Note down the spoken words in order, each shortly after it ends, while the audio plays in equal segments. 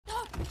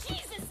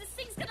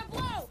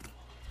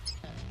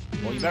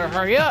Well, you better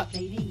hurry up.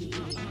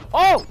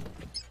 Oh!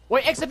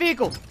 Wait, exit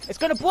vehicle! It's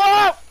gonna blow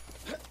up!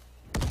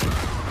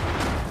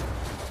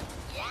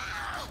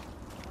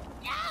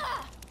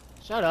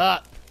 Shut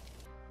up.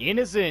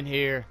 IANISIN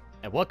here,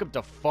 and welcome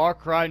to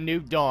Farcry New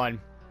Dawn.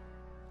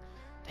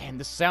 Damn,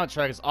 this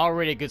soundtrack is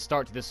already a good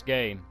start to this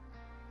game.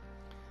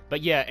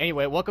 But yeah,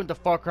 anyway, welcome to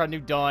Farcry New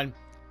Dawn.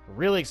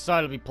 Really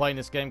excited to be playing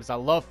this game because I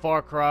love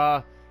Far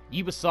Cry,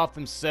 Ubisoft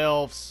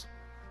themselves,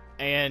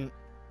 and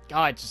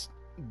God, just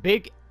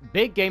big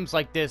games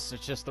like this is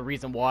just the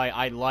reason why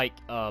I like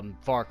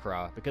Far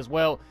Cry. Because,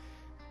 well,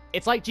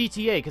 it's like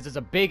GTA because it's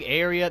a big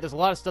area. There's a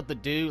lot of stuff to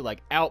do,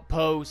 like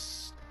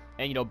outposts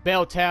and, you know,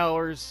 bell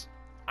towers.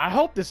 I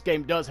hope this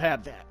game does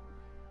have that.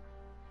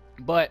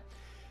 But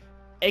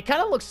it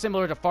kind of looks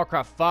similar to Far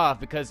Cry 5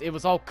 because it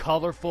was all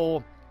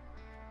colorful.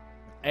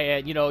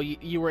 And, you know,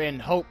 you were in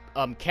Hope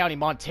County,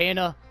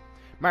 Montana.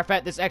 Matter of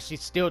fact, this actually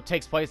still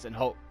takes place in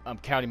Hope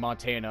County,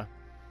 Montana.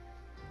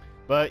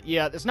 But,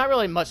 yeah, there's not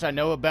really much I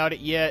know about it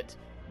yet.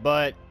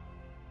 But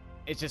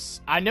it's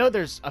just, I know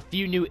there's a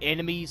few new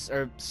enemies,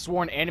 or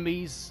sworn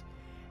enemies.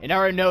 And I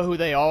already know who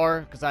they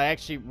are, because I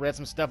actually read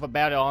some stuff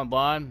about it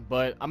online.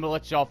 But I'm going to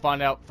let y'all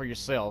find out for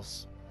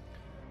yourselves.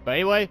 But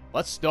anyway,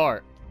 let's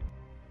start.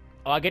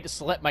 Oh, I get to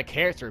select my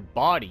character,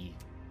 body.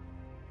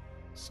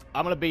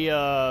 I'm going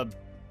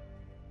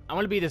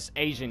to be this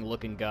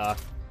Asian-looking guy.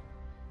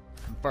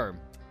 Confirm.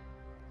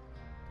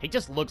 He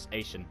just looks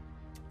Asian.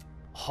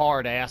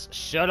 Hard ass.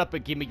 Shut up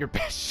and give me your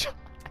best shot.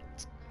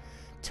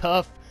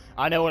 Tough.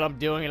 I know what I'm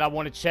doing and I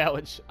want a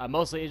challenge. I'm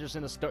mostly interested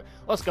in the story.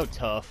 Let's go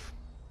tough.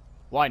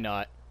 Why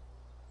not?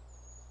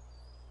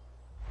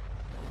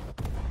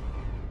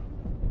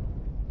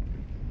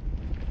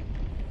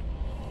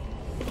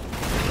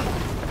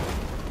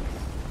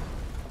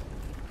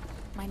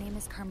 My name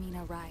is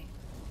Carmina Rai.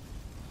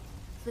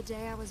 The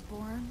day I was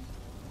born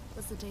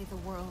was the day the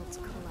world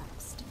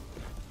collapsed.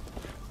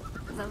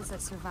 Those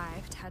that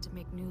survived had to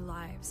make new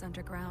lives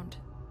underground.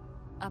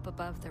 Up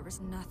above there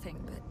was nothing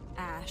but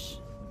ash,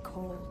 and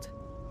cold,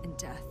 and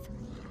death.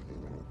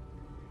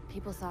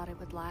 People thought it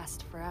would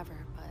last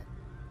forever, but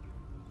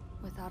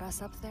without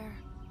us up there,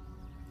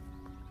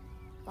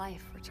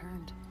 life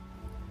returned.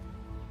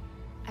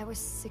 I was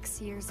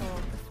 6 years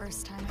old the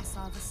first time I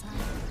saw the sun.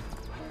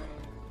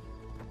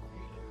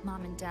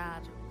 Mom and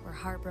Dad were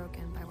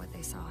heartbroken by what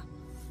they saw.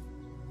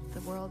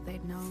 The world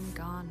they'd known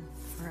gone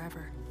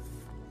forever.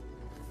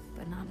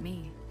 But not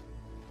me.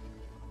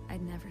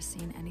 I'd never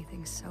seen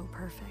anything so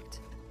perfect.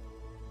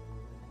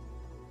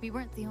 We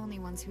weren't the only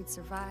ones who'd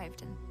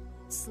survived, and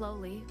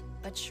slowly,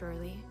 but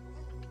surely,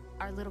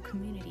 our little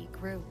community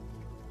grew.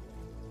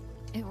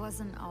 It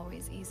wasn't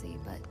always easy,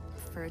 but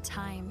for a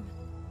time,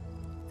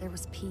 there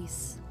was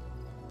peace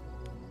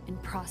and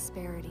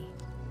prosperity.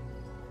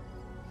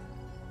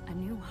 A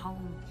new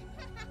home,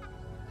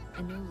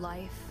 a new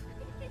life,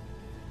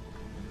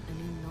 a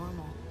new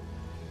normal.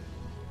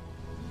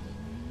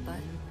 But,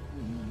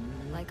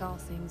 like all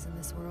things in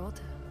this world,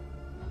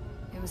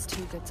 it was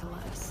too good to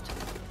last.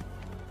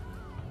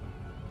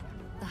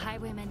 The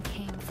highwaymen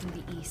came from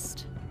the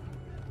east,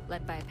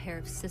 led by a pair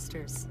of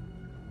sisters,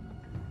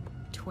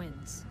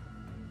 twins.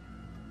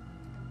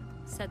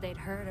 Said they'd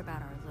heard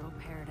about our little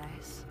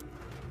paradise.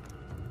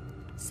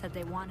 Said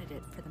they wanted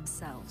it for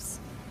themselves.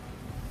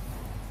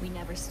 We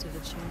never stood a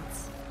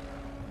chance.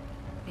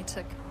 They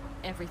took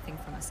everything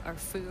from us. Our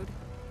food,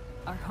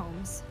 our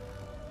homes,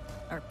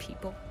 our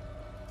people.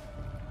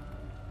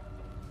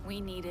 We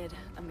needed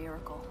a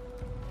miracle.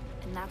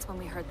 And that's when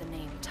we heard the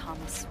name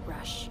Thomas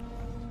Rush.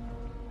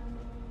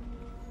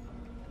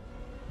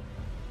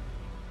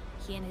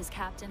 He and his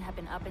captain had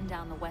been up and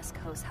down the West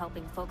Coast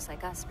helping folks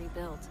like us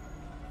rebuild.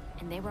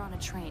 And they were on a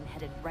train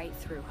headed right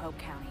through Hope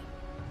County.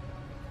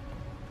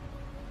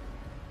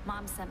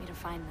 Mom sent me to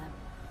find them.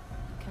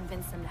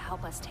 Convince them to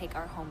help us take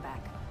our home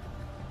back.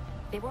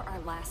 They were our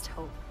last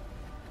hope.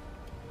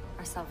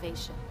 Our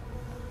salvation.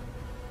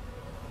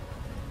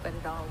 But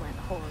it all went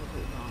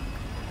horribly wrong.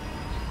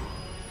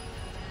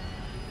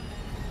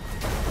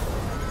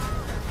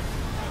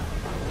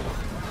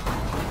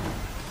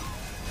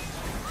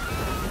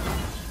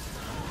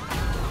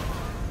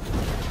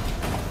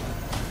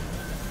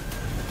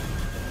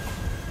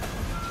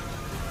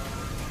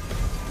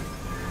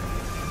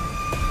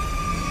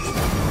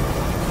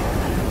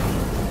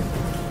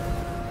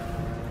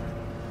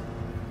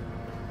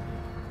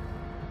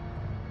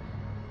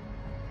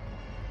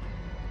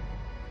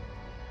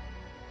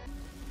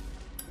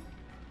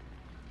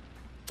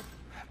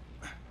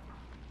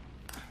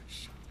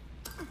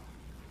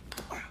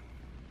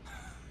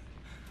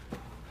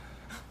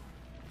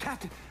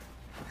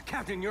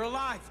 Captain, you're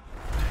alive!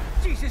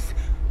 Jesus!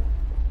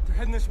 They're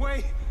heading this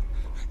way.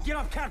 Get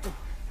up, Captain!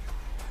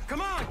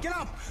 Come on, get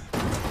up!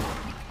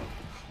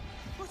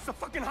 What's the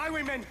fucking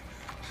highwaymen?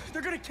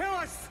 They're gonna kill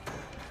us!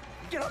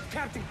 Get up,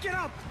 Captain, get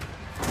up!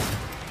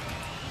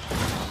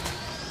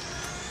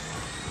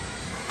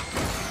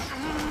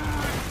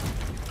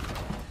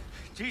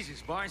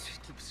 Jesus, Barnes,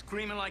 keep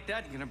screaming like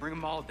that, you're gonna bring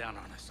them all down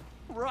on us.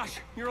 Rush,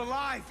 you're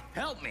alive!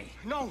 Help me!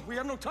 No, we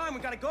have no time, we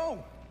gotta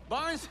go!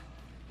 Barnes,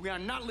 We are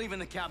not leaving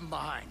the cabin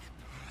behind.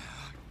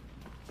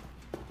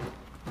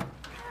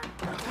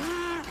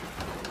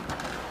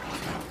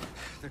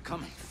 They're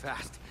coming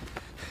fast.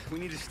 We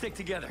need to stick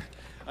together.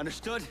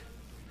 Understood?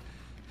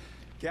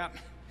 Cap.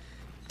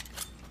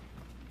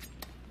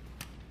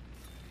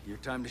 Your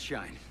time to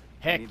shine.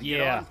 Heck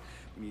yeah.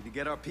 We need to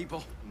get our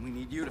people, and we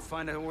need you to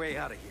find a way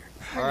out of here.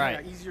 All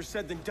right. Yeah, easier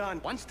said than done.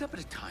 One step at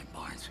a time,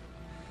 Barnes.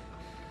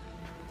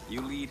 You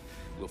lead,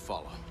 we'll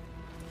follow.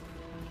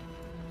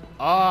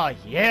 Oh,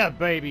 yeah,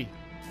 baby.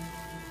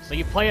 So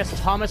you play as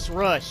Thomas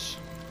Rush,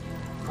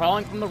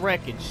 crawling from the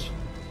wreckage.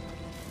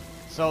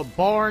 So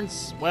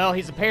Barnes, well,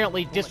 he's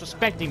apparently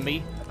disrespecting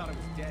me. I thought it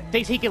was dead.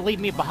 Thinks he can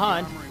leave me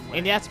behind.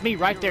 And that's me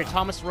right there,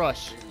 Thomas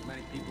Rush. As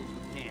many people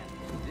as we can.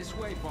 This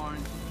way,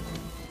 Barnes.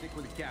 Stick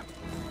with the captain.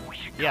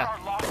 Yeah.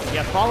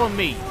 Yeah, follow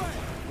me.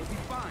 We'll be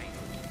fine.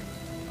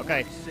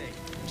 Okay.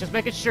 Safe. Just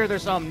making sure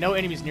there's no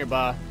enemies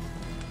nearby.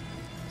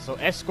 So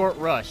escort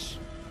Rush.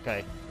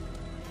 Okay.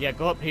 Yeah,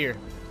 go up here.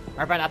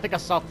 Alright, I think I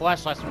saw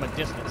flashlights from a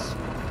distance.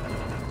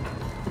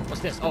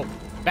 What's this? Oh,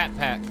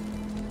 backpack.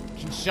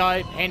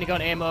 Shot, handgun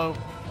ammo.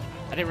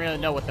 I didn't really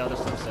know what the other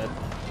stuff said.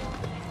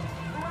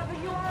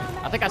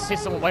 I think I see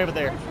someone way over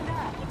there.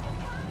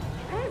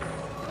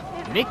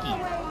 Mickey.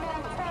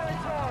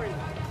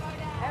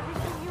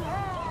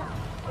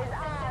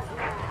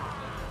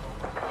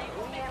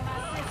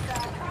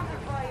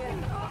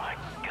 My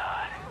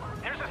God.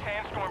 There's a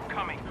sandstorm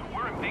coming.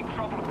 We're in big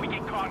trouble if we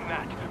get caught in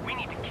that. We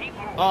need to keep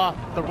moving.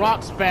 The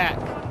rock's back.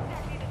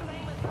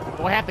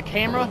 Do I have the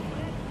camera?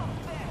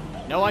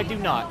 No, I do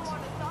not.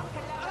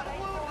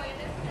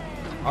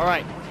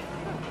 Alright.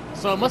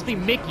 So it must be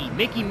Mickey.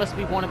 Mickey must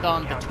be one of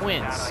the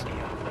twins.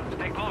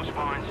 Stay close,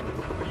 Barnes.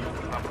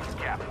 Up with the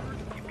captain.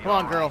 Come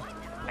on, girl.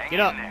 Get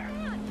up.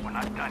 We're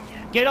not done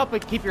yet. Get up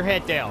and keep your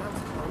head down.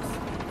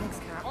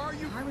 Are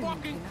you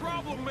fucking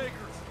problem makers?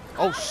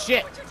 Oh,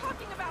 shit. What you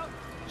talking about?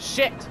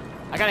 Shit.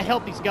 I gotta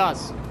help these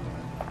guys.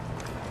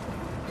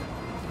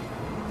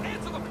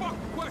 Answer the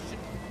fucking question.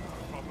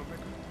 Problem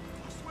maker.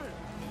 I swear.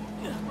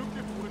 We'll give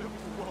you whatever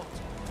you want.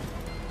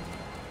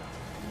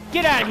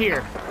 Get out of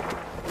here.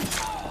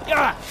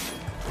 Ah!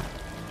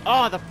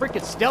 Oh, the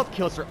freaking stealth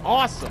kills are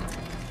awesome.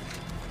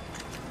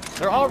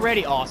 They're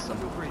already awesome.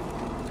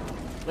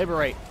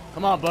 Liberate.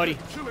 Come on, buddy.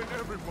 Killing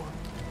everyone.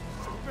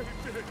 So many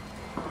dead.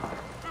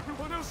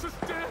 Everyone else is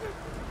dead.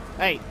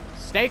 Hey,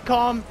 stay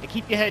calm and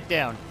keep your head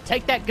down.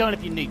 Take that gun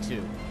if you need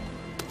to.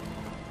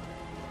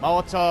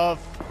 Molotov.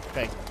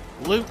 Okay.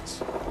 Loot.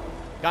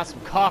 Got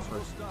some copper.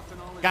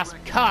 Got some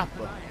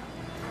copper.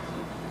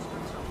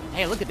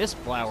 Hey, look at this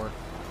flower.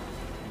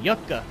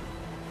 Yucca.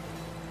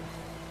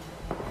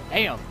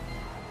 Damn.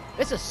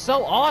 This is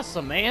so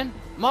awesome, man.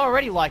 I'm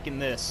already liking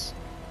this.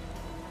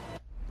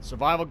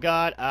 Survival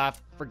guide.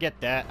 Forget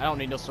that. I don't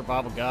need no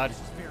survival guide.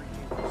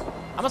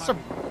 I'm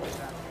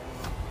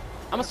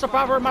a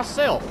survivor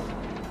myself.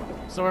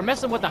 So we're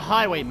messing with the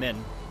highwaymen.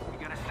 We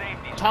gotta save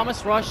these.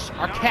 Thomas Rush, our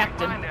The only way to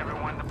captain, find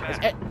everyone, the is,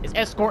 better. is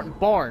escorting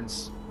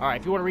Barnes. Alright,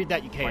 if you want to read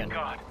that, you My can.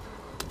 God.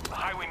 The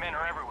highwaymen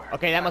are everywhere.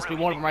 Okay, that I must be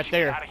really one of them right think we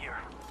should there. get out of here.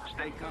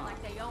 Stay calm.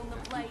 Like they own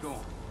the place. Keep going.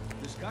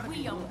 There's gotta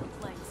be We own more. the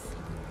place.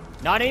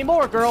 Not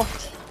anymore, girl.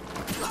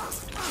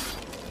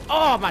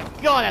 Oh my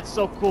god, that's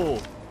so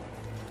cool.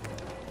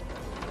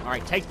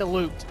 Alright, take the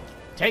loot.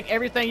 Take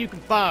everything you can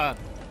find.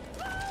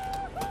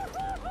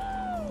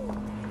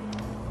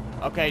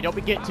 Okay, don't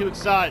be getting too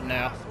excited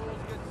now.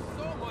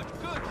 So much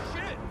good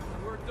shit.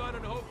 We're done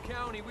in Hope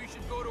County. We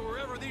should go to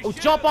wherever these Oh,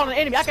 jump on an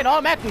enemy. I can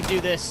automatically do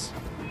this.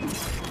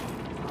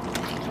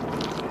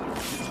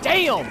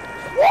 Damn!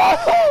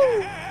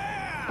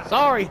 Woohoo!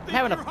 Sorry,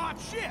 having a... hot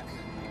shit.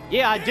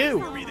 Yeah, I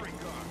do.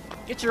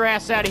 Get your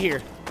ass out of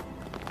here.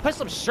 Put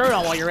some shirt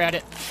on while you're at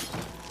it.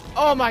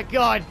 Oh my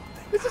god.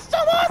 This is so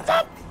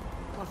awesome!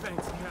 Oh,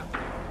 thanks, Cap.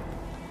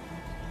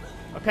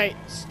 Okay,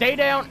 stay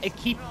down and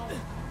keep...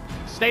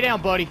 Stay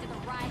down, buddy. Did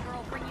the ride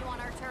girl bring you on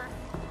our turf?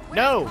 Where's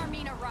No.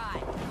 Carmina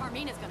ride?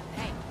 Carmina's gonna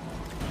pay.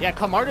 Yeah,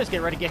 Camarda's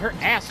getting ready to get her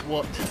ass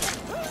whooped.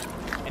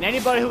 And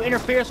anybody who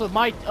interferes with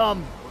my,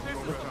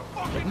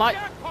 with my...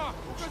 Jackpot!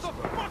 There's a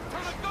fuck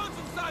ton of guns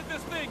inside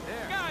this thing.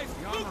 Guys,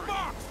 loot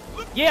box.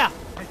 Loot. Yeah!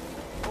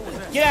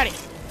 Get out of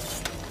here!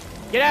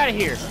 Get out of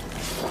here!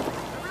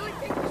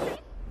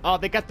 Oh,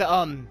 they got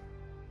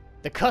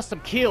the custom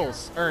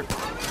kills, or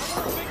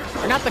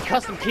not the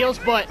custom kills,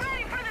 but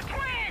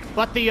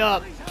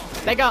the,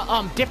 they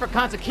got, different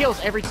kinds of kills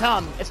every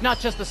time. It's not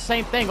just the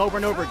same thing over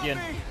and over again.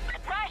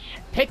 Rush!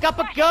 Pick up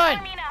a Rush, gun!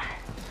 Carmina!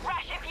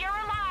 Rush, if you're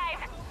alive,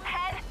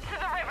 head to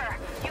the river.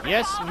 You can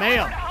Yes, follow the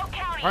ma'am. river to Hope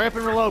County. Hurry up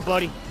and reload,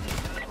 buddy.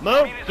 Move!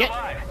 Carmina's Get,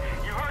 alive.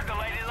 You heard the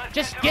lady. Let's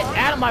just to get the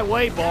out of my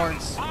way,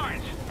 Barnes.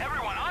 Barnes,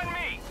 everyone on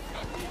me.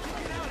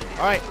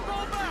 Alright,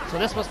 so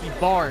this must be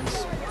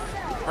Barnes.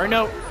 Or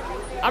no,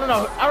 I don't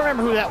know, I don't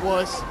remember who that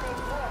was.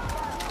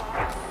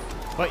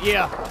 But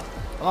yeah,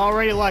 I'm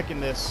already liking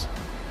this.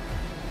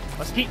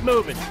 Let's keep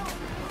moving.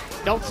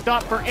 Don't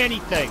stop for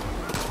anything.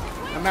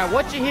 No matter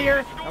what you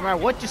hear, no matter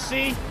what you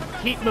see,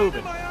 keep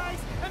moving. My eyes,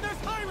 and there's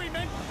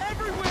highwaymen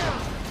everywhere.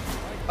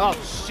 Oh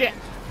shit.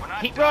 When I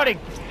Keep running.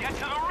 Get to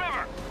the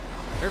river.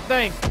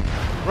 Everything.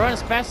 Run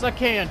as fast as I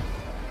can.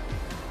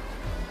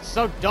 It's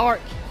so dark.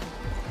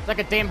 It's like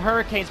a damn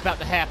hurricane's about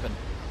to happen.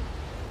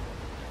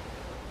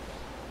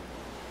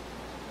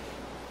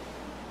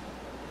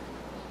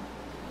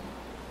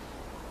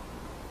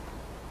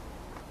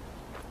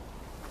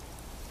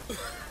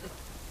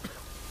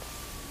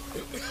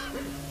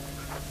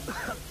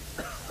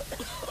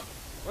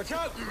 Watch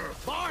out!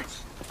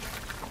 Barnes!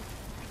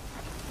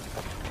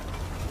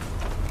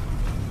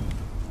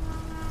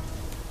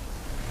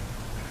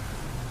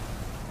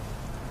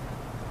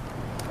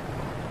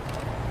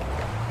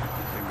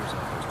 Fingers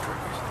off those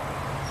triggers.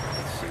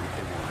 Let's see what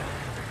they want.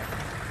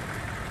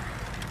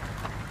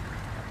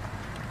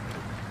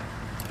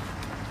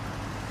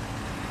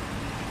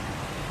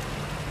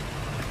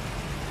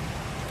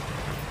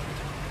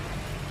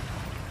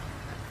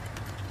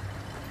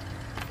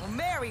 Well,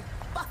 Merry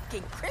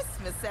fucking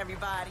Christmas,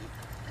 everybody.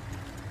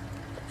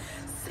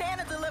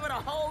 Santa delivered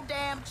a whole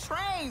damn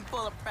train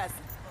full of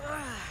presents.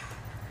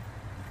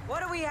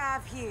 What do we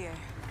have here?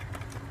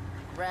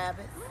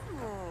 Rabbits.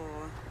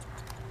 Ooh.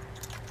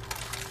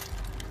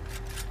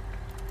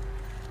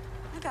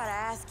 I gotta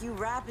ask you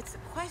rabbits a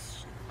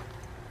question.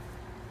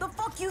 The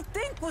fuck you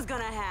think was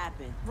gonna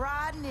happen?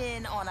 Riding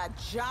in on a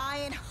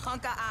giant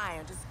hunk of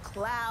iron, just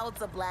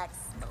clouds of black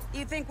smoke.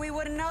 You think we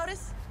wouldn't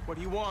notice? What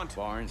do you want?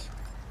 Barnes,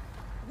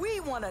 We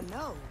want to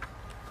know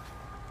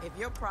if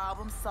you're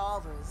problem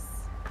solvers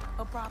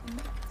or problem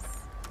makers.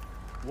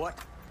 What?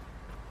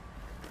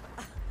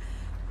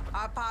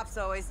 Our pops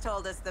always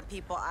told us that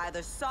people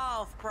either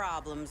solve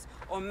problems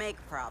or make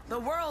problems. The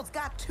world's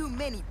got too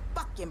many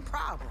fucking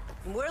problems.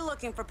 We're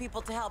looking for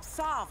people to help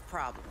solve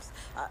problems.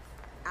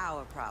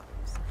 Our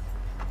problems.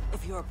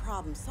 If you're a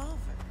problem solver,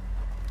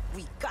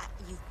 we got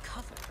you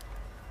covered.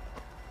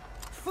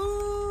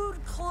 Food,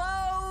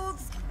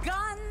 clothes,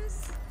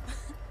 guns.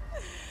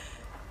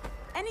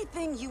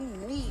 Anything you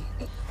need.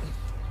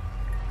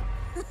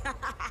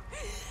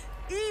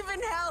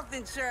 Even health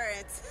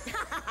insurance.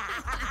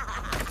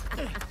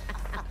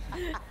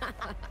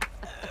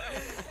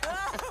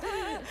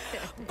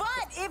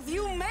 But if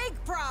you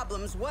make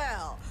problems,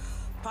 well,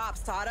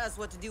 Pops taught us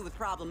what to do with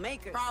problem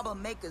makers.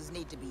 Problem makers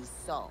need to be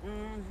solved.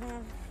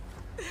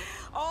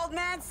 Old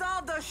man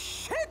solved a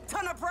shit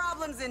ton of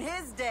problems in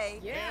his day.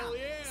 Yeah. Hell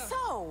yeah.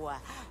 So,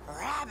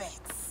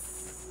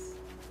 rabbits.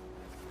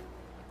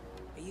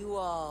 Are you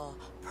all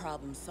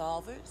problem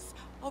solvers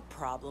or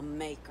problem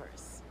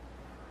makers?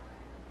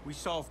 We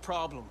solve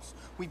problems.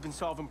 We've been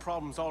solving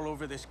problems all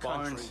over this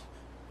country. Barnes.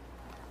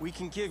 We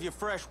can give you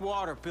fresh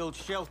water, build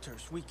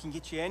shelters. We can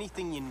get you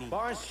anything you need.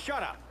 Barnes,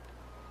 shut up.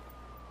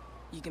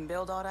 You can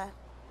build all that?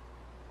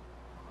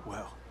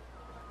 Well,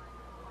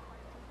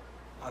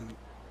 I'm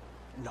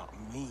not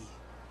me.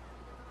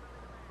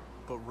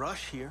 But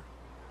Rush here.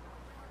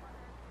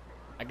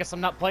 I guess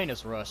I'm not playing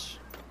this Rush.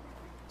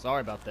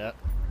 Sorry about that.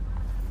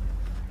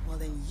 Well,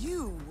 then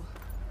you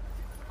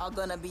are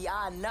gonna be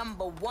our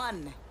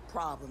 #1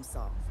 problem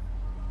solver.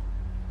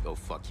 Go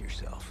fuck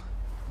yourself.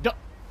 Duh.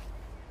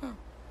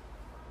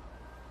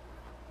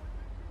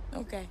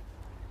 Okay.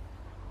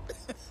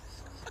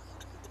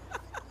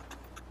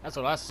 That's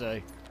what I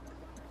say.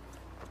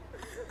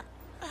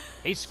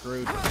 He's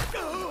screwed.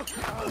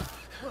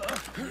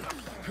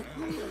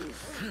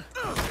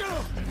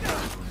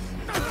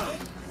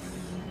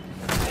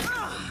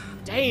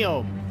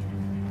 Damn.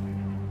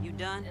 You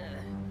done?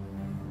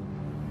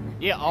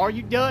 Yeah, are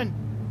you done?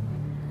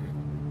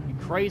 You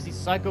crazy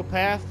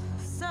psychopath.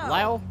 So,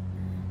 Lau?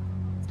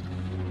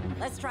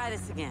 let's try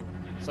this again.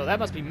 So that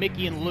must be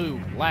Mickey and Lou.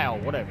 Lau,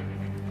 whatever.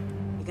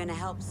 You gonna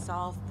help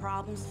solve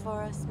problems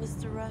for us,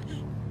 Mr.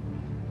 Rush?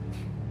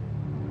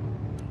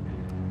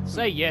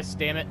 Say yes,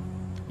 damn it.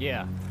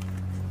 Yeah.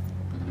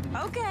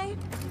 Okay.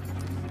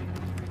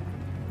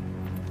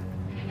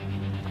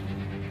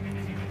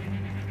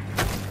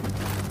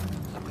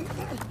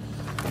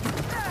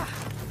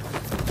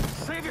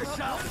 Save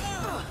yourself!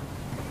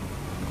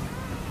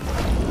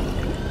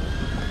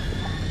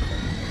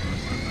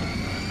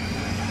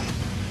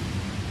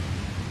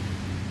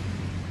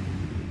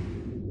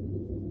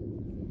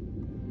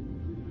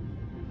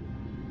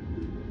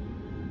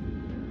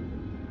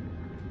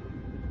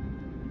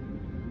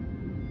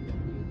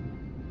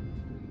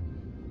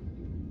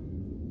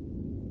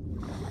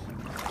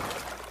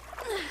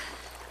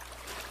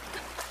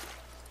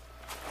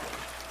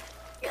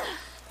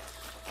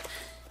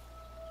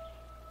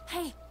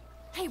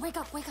 Hey, wake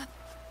up, wake up.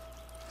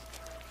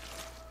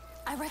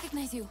 I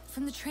recognize you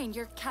from the train.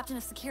 You're captain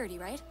of security,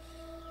 right?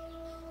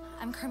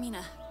 I'm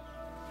Carmina.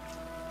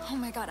 Oh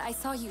my god, I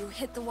saw you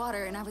hit the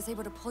water and I was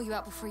able to pull you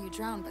out before you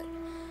drowned, but...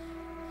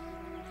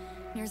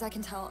 near as I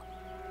can tell,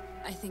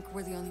 I think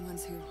we're the only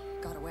ones who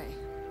got away.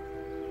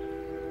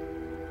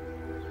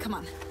 Come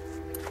on.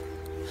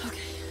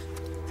 Okay.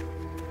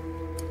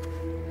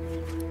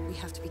 We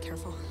have to be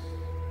careful.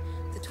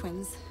 The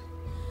twins,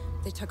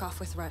 they took off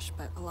with Rush,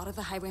 but a lot of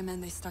the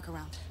highwaymen, they stuck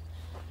around.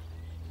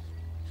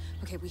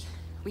 Okay,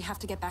 we have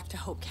to get back to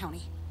Hope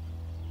County.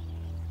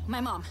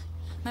 My mom,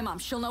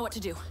 she'll know what to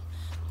do.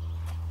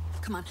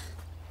 Come on.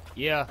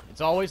 Yeah,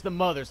 it's always the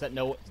mothers that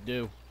know what to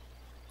do.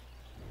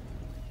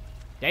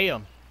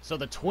 Damn. So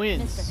the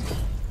twins. Mister.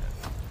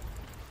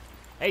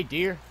 Hey,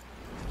 dear.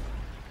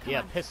 Come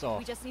Yeah, on. piss off.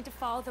 We just need to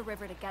follow the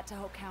river to get to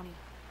Hope County.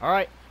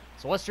 Alright.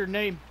 So what's your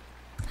name?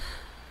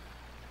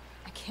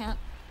 I can't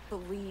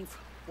believe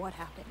what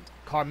happened.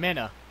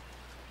 Carmena.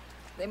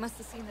 They must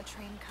have seen the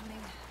train coming.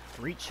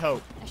 Reach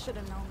Hope. I should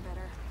have known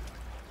better.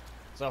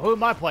 So who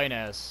am I playing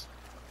as?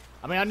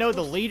 I mean, I know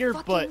the leader,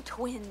 Fucking but...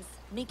 twins,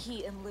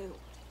 Mickey and Lou.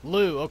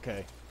 Lou,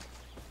 okay.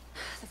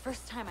 The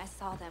first time I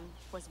saw them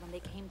was when they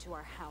came to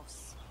our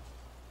house.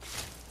 They're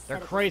Said it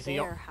was crazy,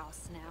 their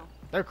house now.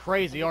 They're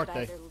crazy, They aren't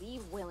could they? either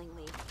leave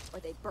willingly, or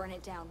they burn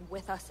it down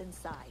with us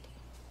inside.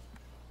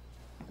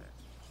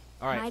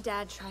 Alright. My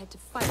dad tried to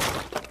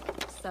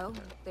fight, so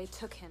they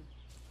took him.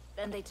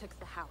 Then they took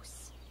the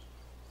house.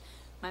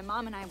 My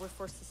mom and I were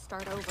forced to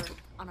start over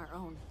on our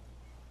own.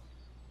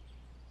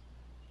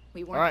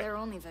 We weren't Alright. their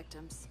only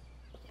victims.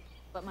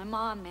 But my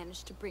mom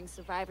managed to bring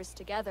survivors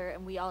together,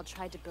 and we all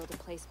tried to build a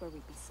place where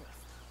we'd be safe.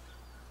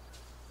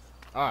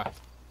 Alright.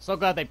 So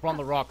glad they brought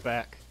the rock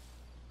back.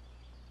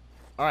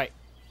 Alright.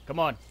 Come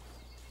on.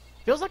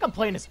 Feels like I'm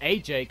playing as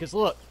AJ, because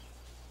look.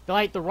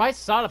 Like, the right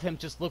side of him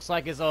just looks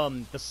like his,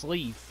 the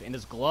sleeve in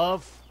his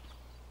glove.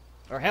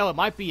 Or hell, it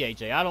might be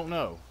AJ. I don't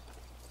know.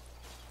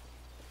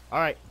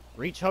 Alright.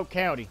 Reach Hope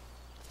County.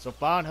 So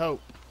find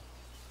Hope.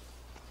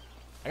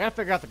 I gotta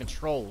figure out the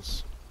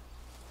controls.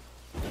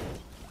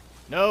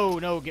 No,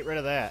 no, get rid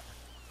of that.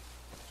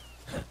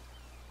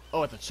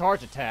 Oh, it's a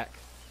charge attack.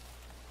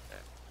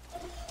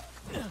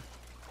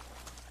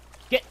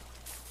 Get!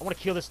 I want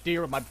to kill this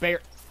deer with my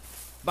bear.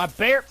 My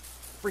bear!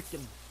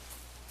 Freaking...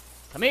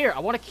 Come here, I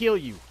want to kill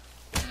you.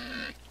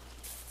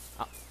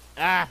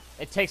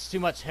 It takes too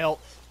much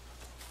health.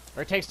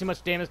 Or it takes too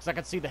much damage because I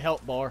can see the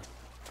health bar.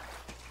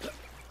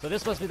 So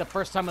this must be the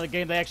first time in the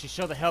game they actually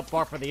show the health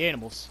bar for the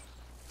animals.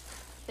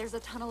 There's a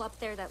tunnel up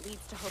there that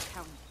leads to Hope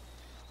County.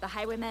 The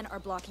highwaymen are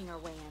blocking our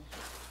way in.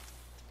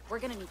 We're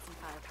gonna need some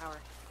firepower.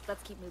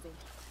 Let's keep moving.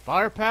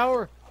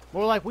 Firepower?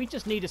 More like we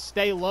just need to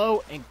stay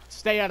low and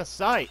stay out of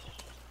sight.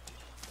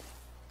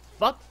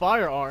 Fuck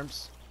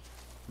firearms.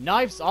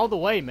 Knives all the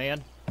way,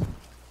 man.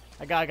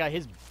 That guy got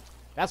his...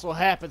 That's what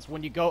happens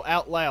when you go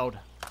out loud.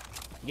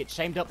 You get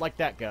shamed up like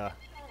that guy.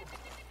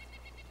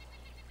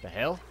 The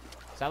hell?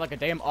 Sound like a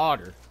damn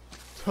otter.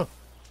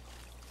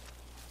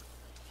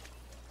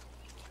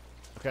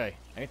 Okay,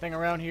 anything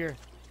around here?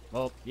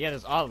 Well, yeah,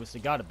 there's obviously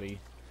gotta be.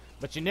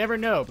 But you never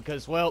know,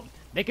 because, well,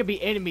 they could be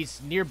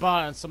enemies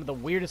nearby in some of the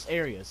weirdest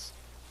areas.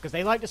 Because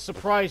they like to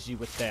surprise you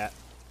with that.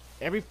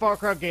 Every Far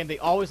Cry game, they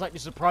always like to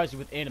surprise you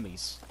with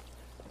enemies.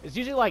 It's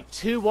usually like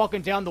two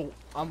walking down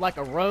on like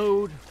a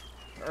road,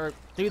 or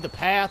through the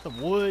path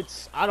of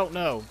woods. I don't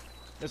know.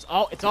 It's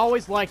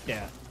always like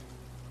that.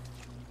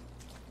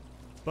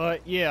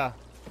 But, yeah.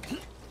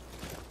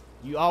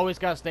 You always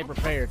gotta stay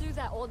prepared. I threw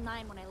that old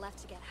 9 when I left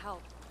to get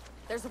help.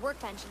 There's a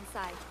workbench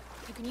inside.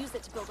 You can use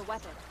it to build a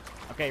weapon.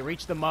 Okay,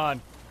 reach the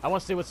mine. I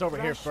want to see what's over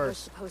here Rush was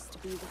first. supposed to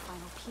be the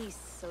final piece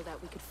so that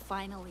we could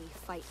finally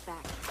fight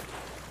back.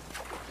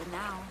 But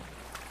now,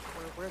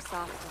 we're worse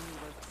off than we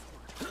were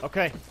before.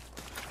 Okay.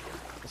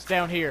 It's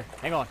down here.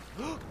 Hang on.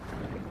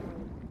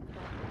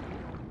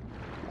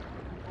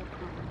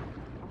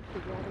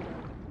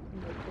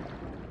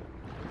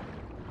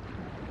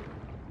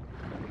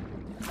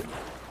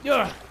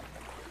 Yeah.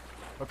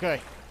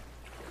 Okay.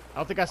 I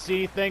don't think I see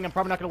anything. I'm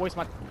probably not gonna waste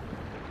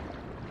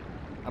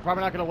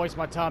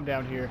my time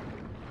down here.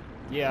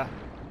 Yeah.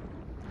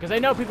 Because they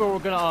know people are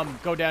gonna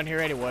go down here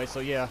anyway,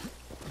 so yeah.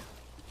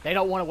 They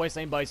don't want to waste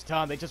anybody's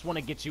time. They just want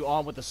to get you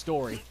on with the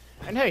story.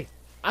 And hey,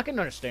 I can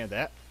understand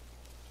that.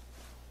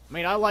 I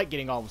mean, I like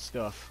getting on with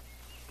stuff.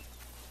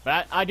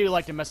 But I do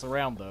like to mess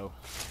around, though.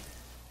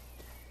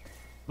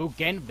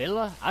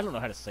 Bougainvillea? I don't know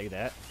how to say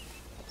that.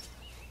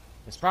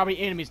 There's probably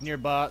enemies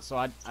nearby, so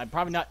I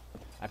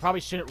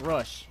probably shouldn't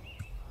rush.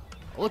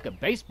 Oh, look, a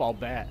baseball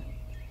bat.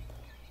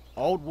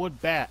 Old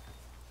wood bat.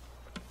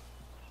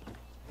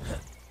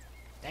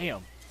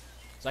 Damn.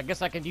 So I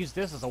guess I can use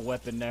this as a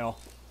weapon now.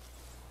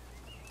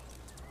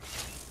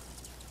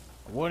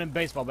 A wooden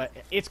baseball bat.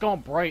 It's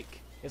gonna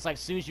break. It's like as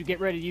soon as you get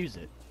ready to use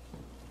it.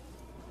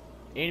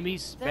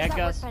 Enemies, There's bad that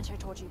guys. workbench I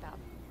told you about.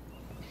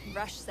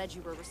 Rush said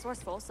you were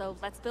resourceful, so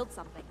let's build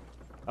something.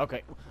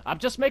 Okay, I'm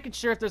just making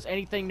sure if there's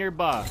anything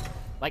nearby.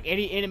 Like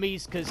any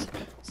enemies, because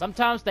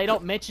sometimes they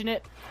don't mention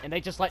it, and they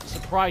just like to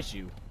surprise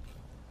you.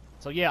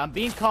 So yeah, I'm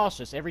being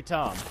cautious every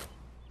time.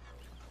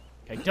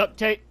 Okay, duct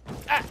tape.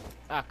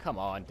 Ah, come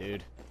on,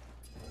 dude.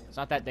 It's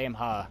not that damn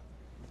high.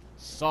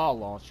 Saw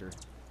launcher.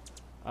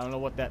 I don't know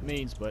what that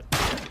means, but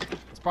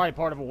it's probably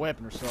part of a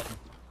weapon or something.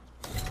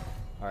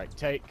 Alright,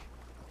 take.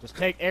 Just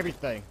take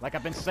everything. Like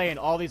I've been saying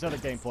all these other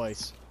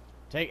gameplays.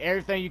 Take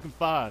everything you can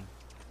find.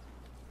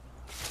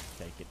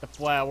 Okay, get the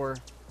flour.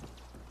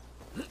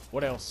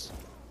 What else?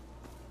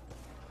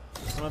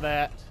 Some of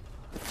that.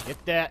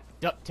 Get that.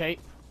 Duct tape.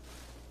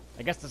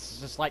 I guess this is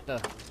just like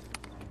the...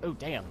 Oh,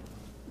 damn.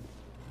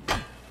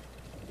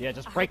 Yeah,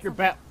 just break your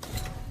back.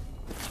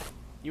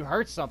 You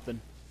heard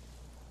something.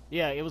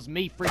 Yeah, it was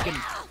me freaking...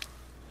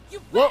 You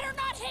Whoa. better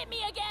not hit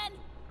me again!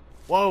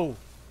 Whoa.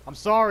 I'm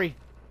sorry.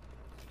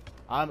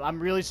 I'm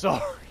really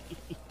sorry.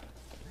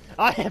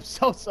 I am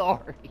so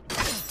sorry.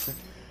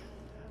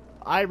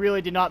 I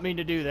really did not mean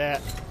to do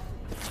that.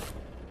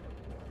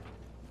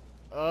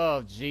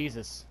 Oh,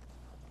 Jesus.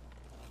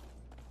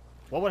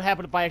 What would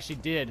happen if I actually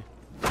did?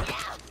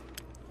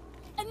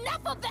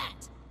 Enough of that!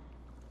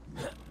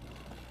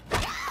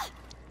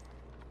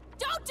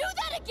 Don't do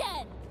that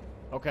again!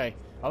 Okay,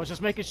 I was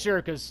just making sure,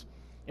 because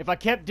if I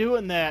kept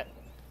doing that,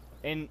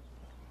 and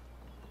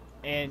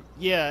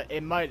yeah,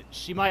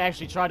 she might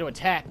actually try to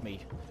attack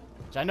me.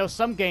 Which I know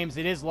some games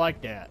it is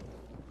like that.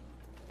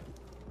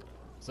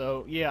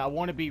 So, yeah, I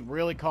want to be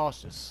really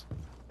cautious.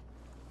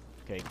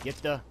 Okay, get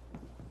the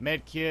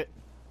med kit.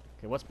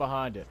 Okay, what's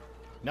behind it?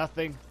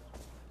 Nothing.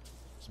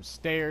 Some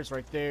stairs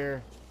right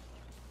there.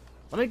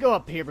 Let me go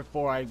up here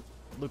before I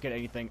look at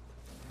anything.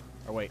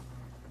 Or wait,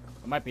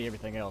 it might be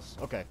everything else.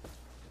 Okay.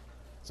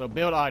 So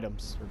build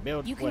items, or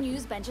build You can weapons.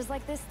 use benches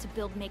like this to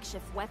build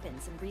makeshift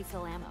weapons and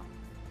refill ammo.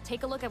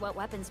 Take a look at what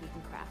weapons we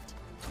can craft.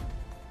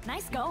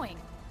 Nice going.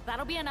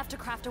 That'll be enough to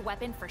craft a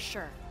weapon for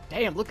sure.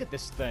 Damn, look at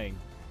this thing.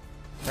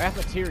 Craft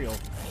material.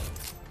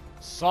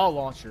 Saw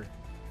launcher.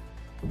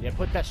 Yeah,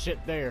 put that shit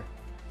there.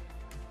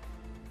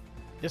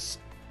 This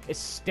is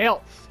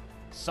stealth.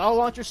 Saw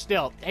launcher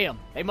stealth. Damn,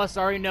 they must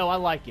already know I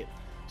like it.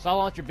 Saw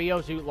launcher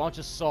BO2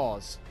 launches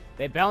saws.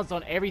 They bounce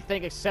on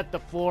everything except the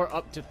floor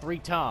up to 3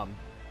 times.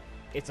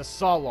 It's a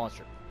saw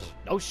launcher.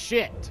 No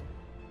shit.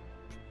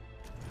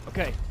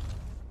 Okay.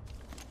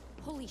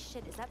 Holy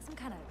shit, is that some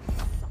kind of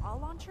saw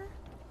launcher?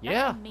 That's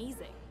Yeah.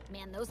 amazing.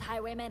 Man, those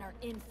highwaymen are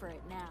in for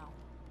it now.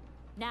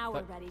 Now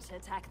we're ready to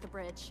attack the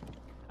bridge.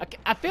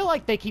 I feel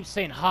like they keep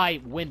saying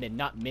hi women,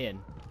 not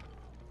men.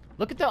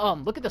 Look at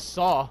the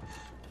saw.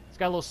 It's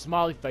got a little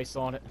smiley face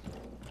on it.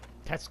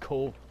 That's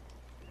cool.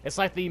 It's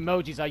like the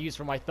emojis I use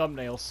for my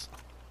thumbnails.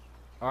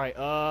 Alright,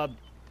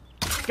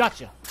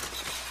 gotcha.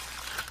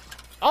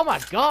 Oh my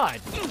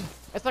god!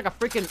 That's like a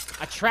freaking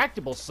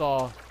attractable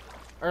saw.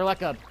 Or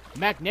like a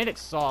magnetic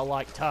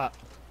saw-like type.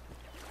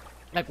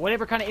 Like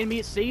whatever kind of enemy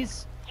it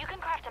sees. You can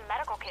craft a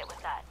medical kit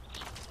with that.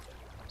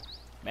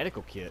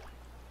 Medical kit.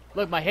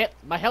 Look, my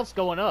health's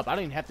going up. I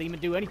don't even have to even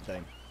do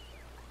anything.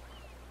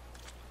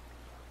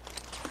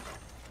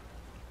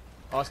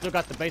 Oh, I still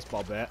got the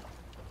baseball bat.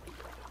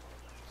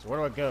 So where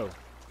do I go?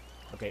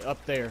 Okay,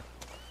 up there.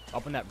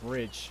 Up on that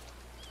bridge.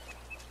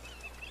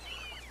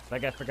 But I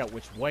gotta figure out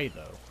which way,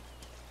 though.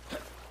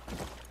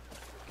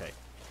 Okay.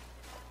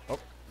 Oh.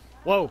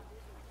 Whoa!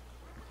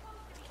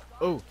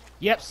 Oh.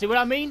 Yep, see what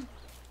I mean?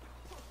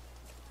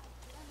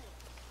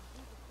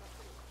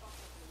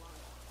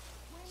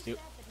 See,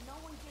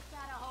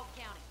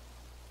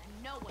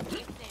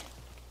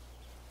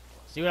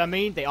 see what I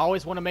mean? They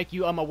always want to make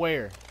you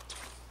unaware.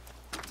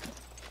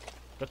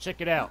 Go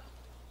check it out.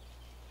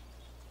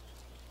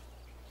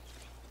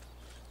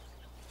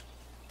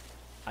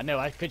 I know,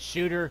 I could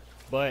shoot her,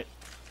 but...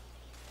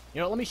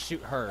 You know, let me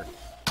shoot her.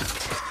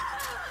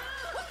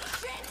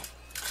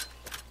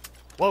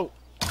 Whoa.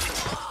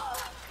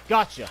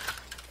 Gotcha.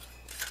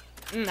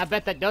 I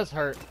bet that does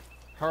hurt.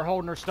 Her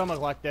holding her stomach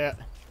like that.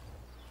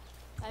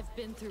 I've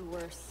been through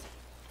worse.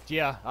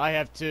 Yeah, I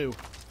have too.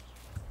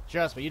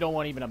 Trust me, you don't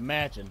want to even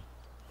imagine.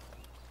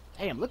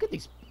 Damn, look at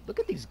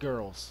these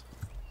girls.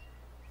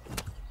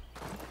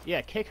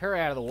 Yeah, kick her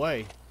out of the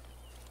way.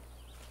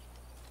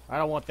 I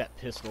don't want that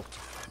pistol.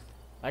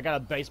 I got a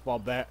baseball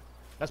bat.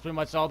 That's pretty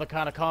much all the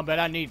kind of combat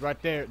I need right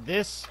there.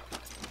 This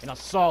and a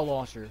saw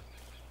launcher.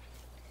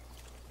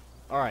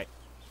 Alright.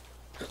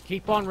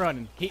 Keep on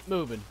running. Keep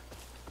moving.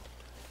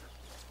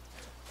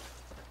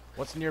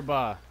 What's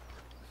nearby?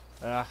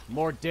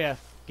 More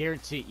death.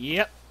 Guaranteed.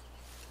 Yep.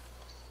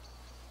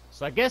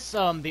 So I guess,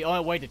 the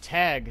only way to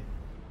tag...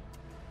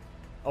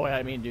 Oh, wait, I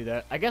didn't mean to do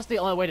that. I guess the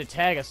only way to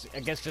tag is,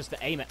 I guess, just to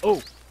aim at...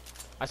 Oh!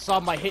 I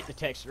saw my hit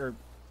detection, or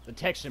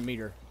detection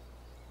meter.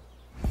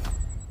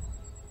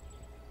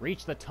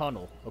 Reach the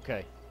tunnel.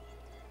 Okay.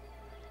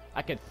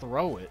 I could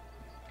throw it.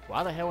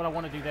 Why the hell would I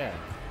want to do that?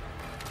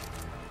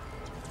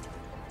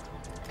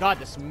 God,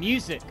 this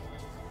music!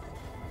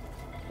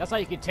 That's how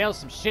you can tell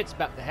some shit's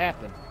about to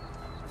happen.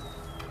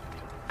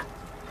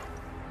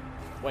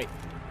 Wait.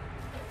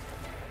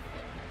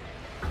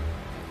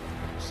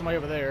 There's somebody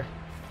over there.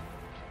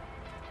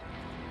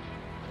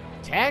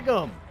 Tag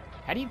them!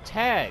 How do you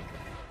tag?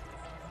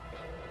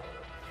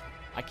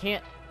 I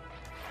can't...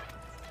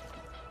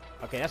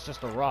 Okay, that's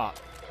just a rock.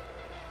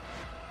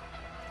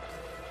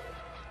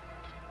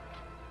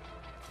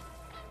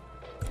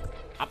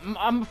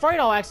 I'm afraid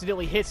I'll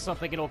accidentally hit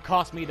something. It'll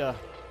cost me to...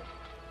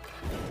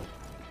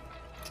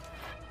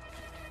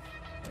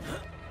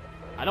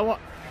 I don't want...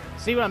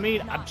 See what I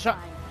mean? I'm trying...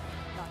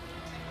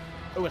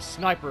 Oh, a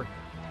sniper.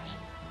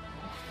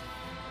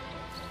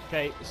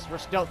 Okay, this is where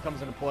stealth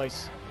comes into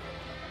place.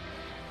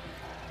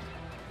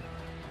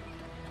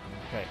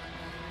 Okay.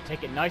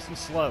 Take it nice and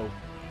slow.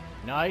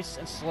 Nice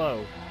and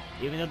slow.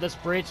 Even though this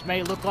bridge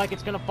may look like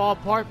it's gonna fall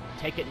apart,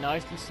 take it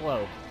nice and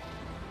slow.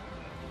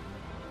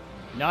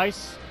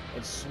 Nice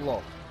and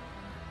slow.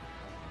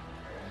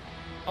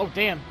 Oh,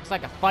 damn. It's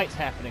like a fight's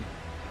happening.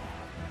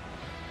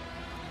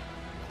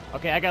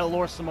 Okay, I gotta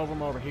lure some of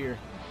them over here.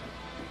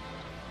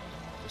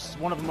 There's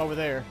one of them over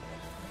there.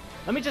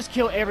 Let me just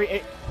kill every...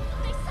 They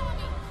saw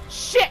me.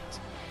 Shit!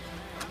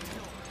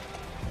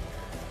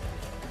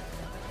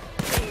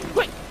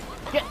 Quick!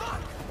 Get...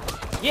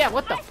 Yeah,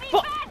 what the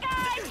fuck?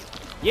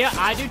 Yeah,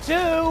 I do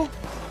too!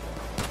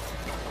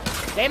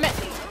 Damn it!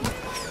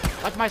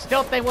 Like my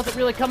stealth thing wasn't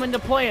really coming to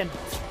plan.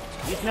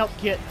 Use an elk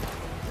kit.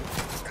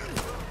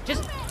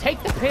 Just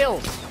take the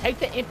pills. Take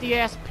the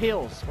empty-ass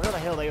pills. Where the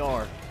hell they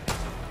are.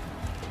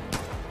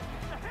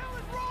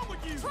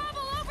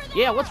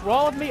 Yeah, what's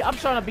wrong with me? I'm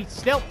trying to be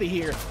stealthy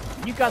here.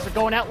 You guys are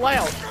going out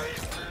loud.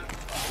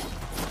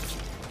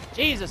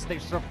 Jesus, they're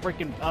so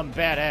freaking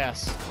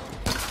badass.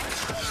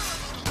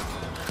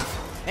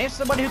 Name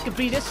somebody who could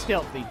be this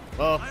stealthy.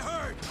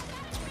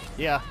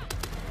 Yeah.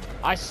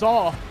 I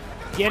saw.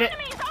 Get it?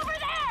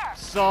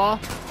 Saw.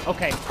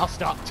 Okay, I'll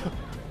stop.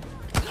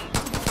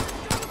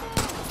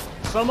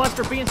 So much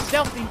for being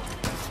stealthy.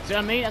 See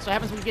what I mean? That's what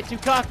happens when you get too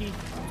cocky.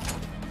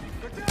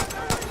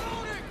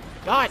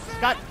 God,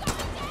 Scott.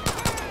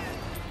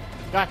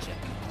 Gotcha.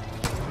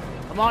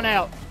 Come on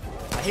out.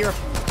 I hear a...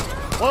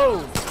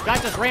 Whoa!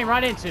 God just ran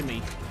right into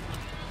me.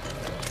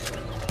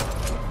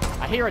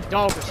 I hear a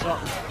dog or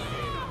something.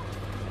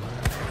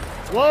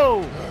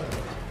 Whoa!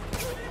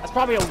 That's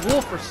probably a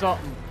wolf or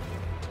something.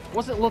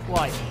 What's it look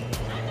like?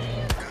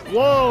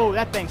 Whoa!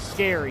 That thing's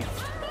scary.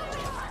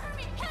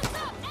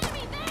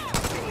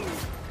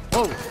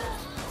 Whoa!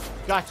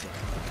 Gotcha.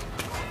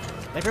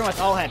 They pretty much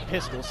all had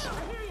pistols.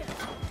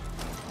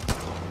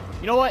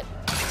 You know what?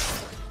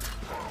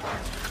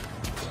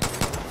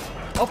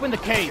 Open the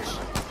cage.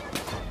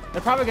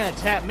 They're probably gonna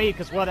tap me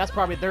because, well, that's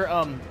probably their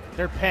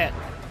pet.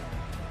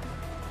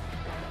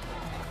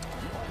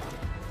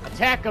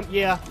 Attack them,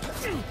 yeah.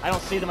 I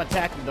don't see them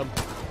attacking them.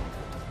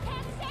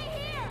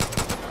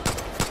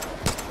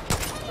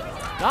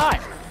 God,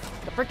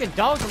 the freaking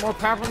dogs are more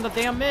powerful than the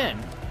damn men.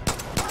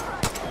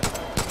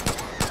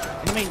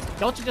 I mean,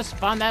 don't you just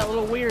find that a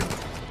little weird?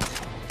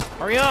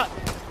 Hurry up!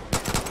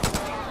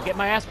 Get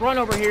my ass run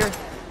over here.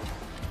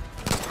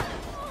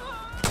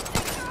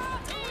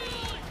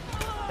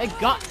 They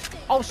got...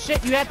 Oh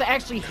shit, you have to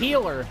actually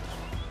heal her.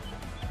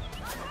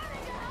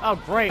 Oh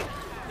great.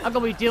 I'm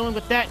gonna be dealing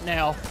with that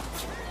now.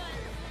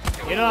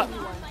 Get up.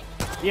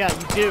 Yeah,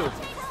 you do.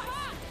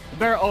 You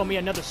better owe me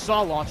another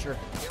saw launcher.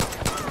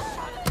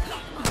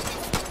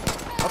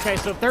 Okay,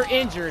 so if they're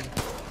injured,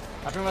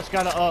 I pretty much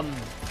gotta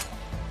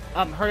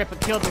hurry up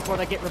and kill them before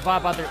they get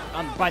revived by their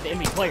by the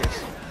enemy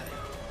players.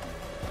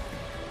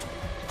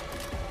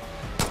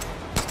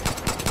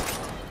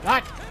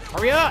 God,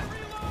 hurry up!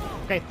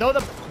 Okay, throw the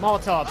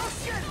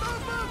Molotovs.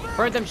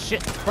 Burn them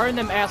shit. Burn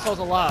them assholes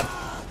alive.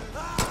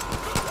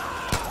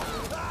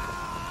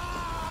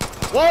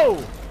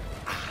 Whoa!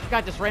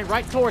 God just ran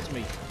right towards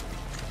me.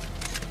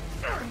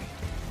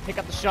 Pick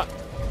up the shot.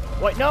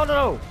 Wait, no,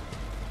 no,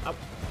 no.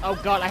 Oh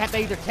God, I have to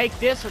either take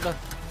this or the...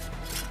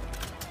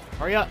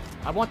 Hurry up.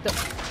 I want the...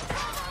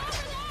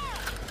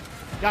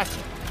 Gotcha.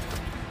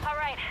 All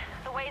right,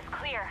 the way's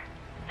clear.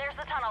 There's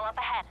the tunnel up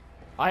ahead.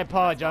 I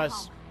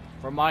apologize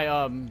for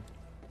my,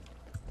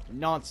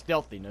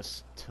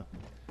 non-stealthiness.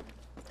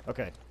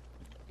 Okay,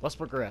 let's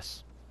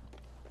progress.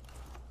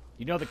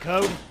 You know the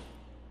code?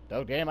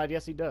 Oh, damn, I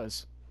guess he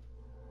does.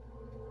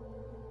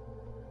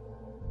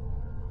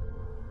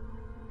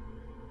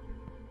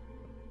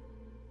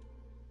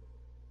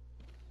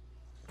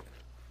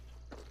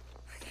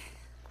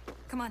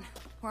 Come on,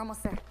 we're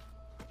almost there.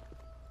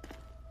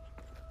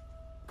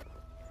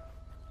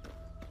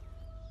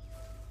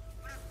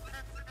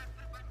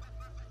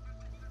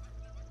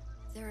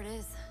 There it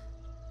is.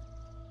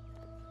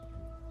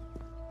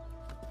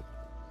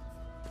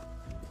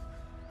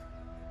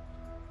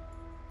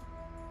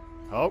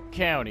 Hope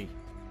County.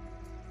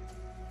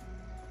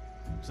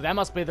 So that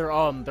must be their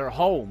home.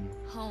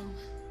 Home.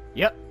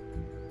 Yep.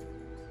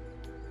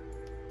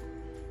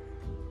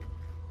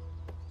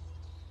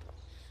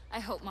 I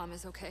hope Mom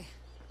is okay.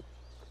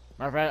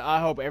 Matter of fact, I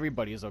hope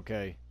everybody is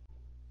okay.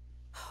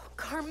 Oh,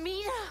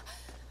 Carmina!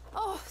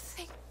 Oh,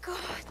 thank God.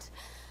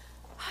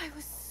 I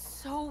was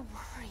so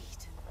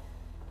worried.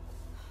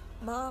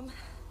 Mom.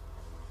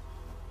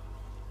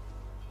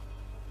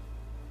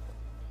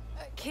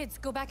 Kids,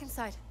 go back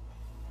inside.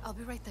 I'll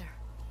be right there.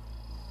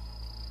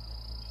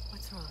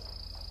 What's wrong?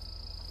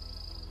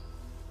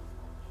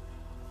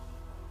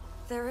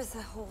 There is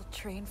a whole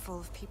train full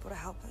of people to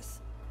help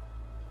us.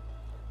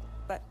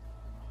 But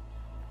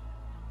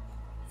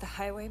the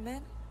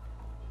highwaymen,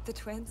 the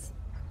twins,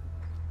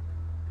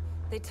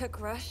 they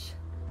took Rush.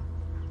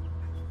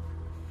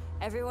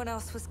 Everyone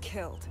else was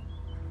killed.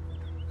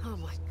 Oh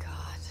my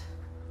God.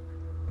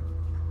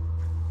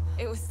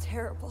 It was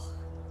terrible.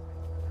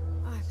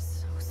 I'm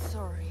so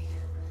sorry.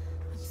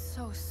 I'm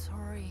so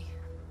sorry.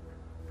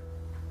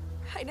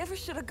 I never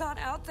should have gone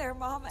out there,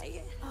 Mom.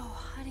 Oh,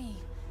 honey.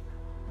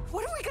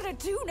 What are we gonna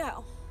do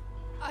now?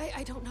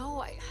 I don't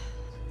know.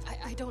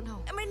 I don't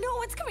know. I mean, no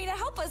one's coming to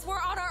help us. We're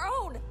on our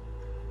own.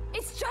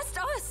 It's just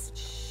us.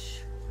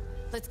 Shh.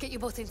 Let's get you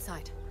both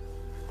inside.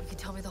 You can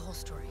tell me the whole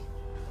story.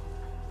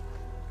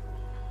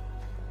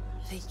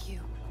 Thank you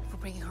for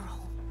bringing her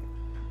home.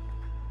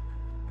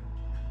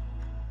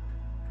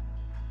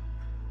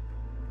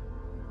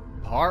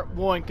 Part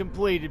 1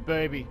 completed,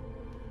 baby.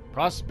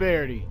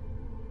 Prosperity.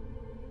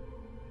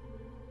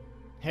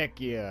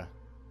 Heck yeah.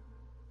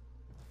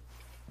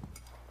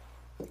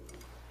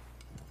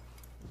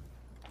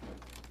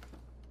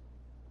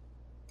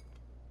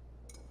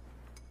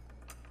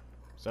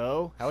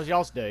 So, how was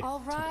y'all's day? All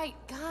right,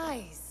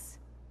 guys.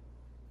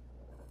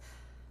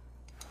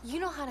 You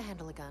know how to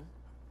handle a gun.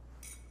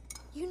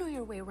 You know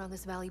your way around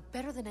this valley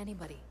better than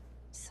anybody.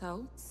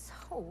 So?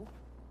 So?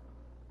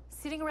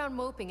 Sitting around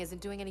moping isn't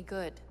doing any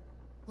good.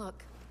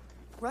 Look,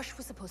 Rush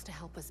was supposed to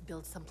help us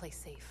build someplace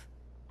safe.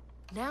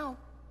 Now,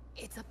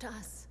 it's up to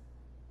us.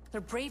 There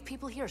are brave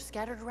people here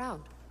scattered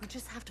around. We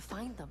just have to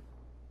find them.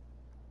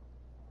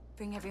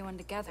 Bring everyone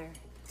together.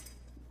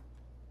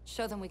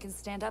 Show them we can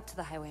stand up to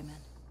the highwaymen.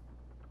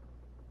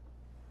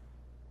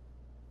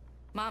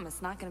 Mom,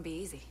 it's not gonna be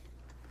easy.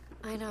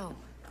 I know.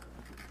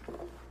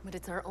 But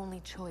it's our only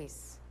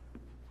choice.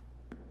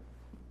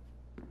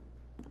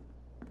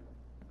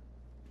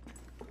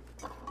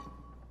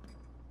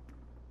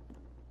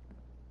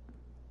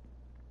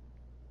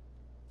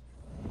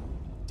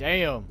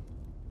 Damn.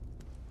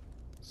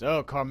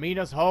 So,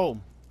 Carmina's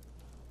home.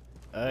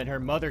 And her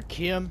mother,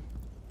 Kim.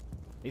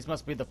 These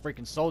must be the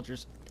freaking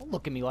soldiers. Don't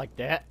look at me like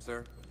that.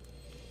 Sir?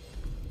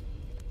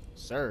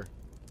 Sir.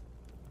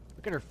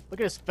 Look at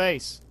his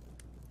face.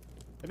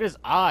 Look at his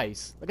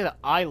eyes. Look at the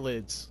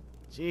eyelids.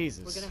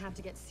 Jesus. We're gonna have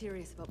to get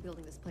serious about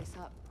building this place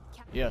up.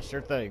 Yeah,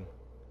 sure thing.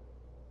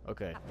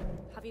 Okay.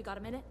 Have you got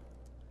a minute?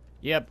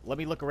 Yep, let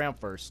me look around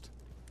first.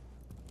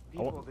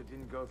 People that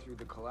didn't go through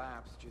the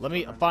collapse just Let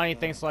me don't find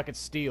understand. anything so I can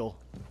steal.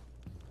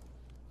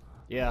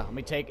 Yeah, let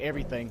me take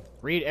everything.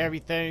 Read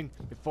everything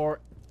before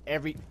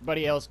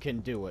everybody else can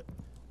do it.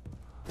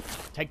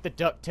 Take the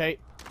duct tape.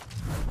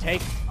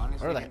 Take...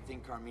 Honestly, where I the didn't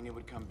think Carmina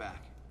would come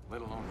back, let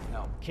alone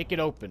help. kick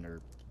it open,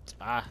 or...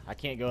 I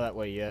can't go that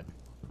way yet.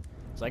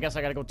 So I guess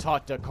I gotta go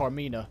talk to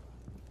Carmina.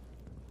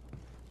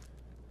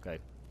 Okay.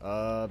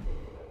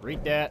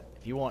 Read that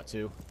if you want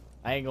to.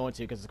 I ain't going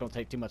to because it's gonna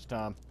take too much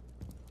time.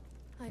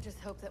 I just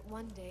hope that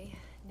one day,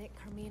 Nick,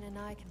 Carmina, and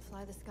I can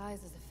fly the skies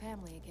as a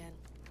family again.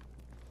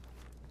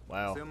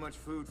 Wow. So much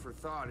food for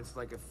thought, it's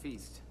like a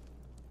feast.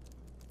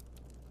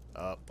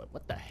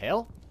 What the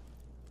hell?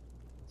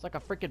 It's like a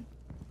freaking...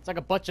 It's like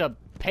a bunch of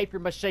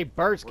papier-mâché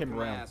birds came Working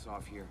my around. ass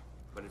off here,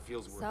 but it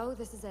feels worth it. So,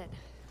 this is it.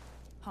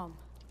 Home.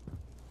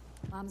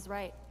 Mom's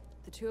right.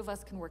 The two of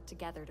us can work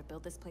together to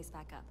build this place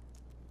back up.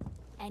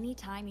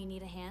 Anytime you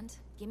need a hand,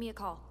 give me a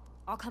call.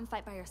 I'll come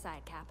fight by your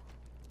side, Cap.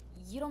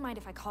 You don't mind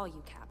if I call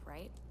you Cap,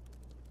 right?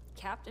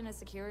 Captain of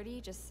Security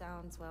just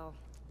sounds, well,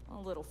 a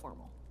little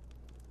formal.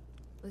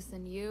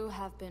 Listen, you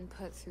have been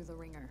put through the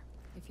ringer.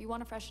 If you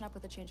want to freshen up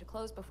with a change of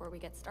clothes before we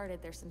get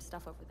started, there's some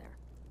stuff over there.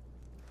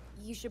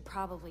 You should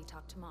probably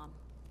talk to Mom.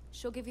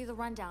 She'll give you the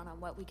rundown on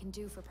what we can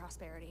do for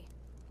Prosperity.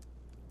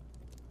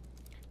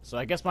 So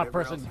I guess my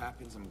Whatever person... else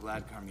happens, I'm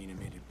glad Carmina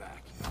made it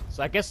back.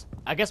 So I guess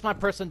my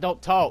person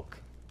don't talk.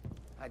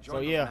 I So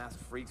joined yeah. those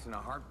masked freaks in a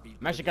heartbeat.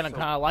 I'm actually gonna so...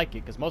 kinda like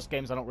it, because most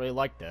games I don't really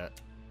like that.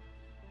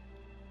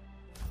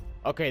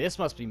 Okay, this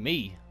must be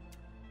me.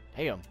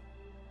 Damn.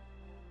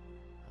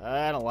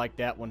 I don't like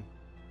that one.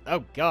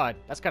 Oh god,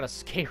 that's kinda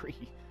scary.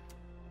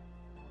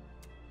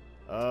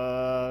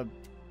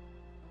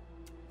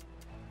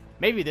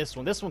 Maybe this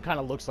one. This one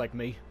kinda looks like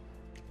me.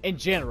 In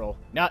general,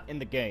 not in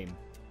the game.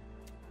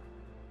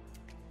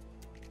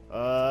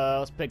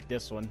 Let's pick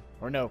this one.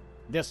 Or no,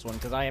 this one,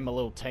 because I am a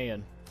little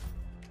tan.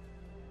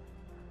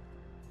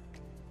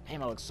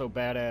 Damn, I look so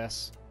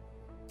badass.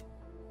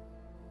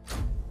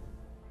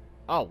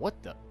 Oh,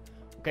 what the?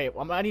 Okay,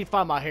 I need to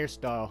find my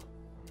hairstyle.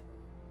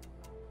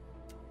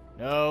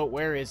 No,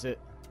 where is it?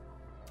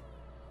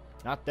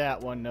 Not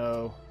that one,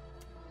 no.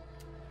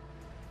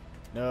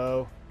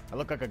 No, I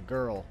look like a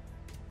girl.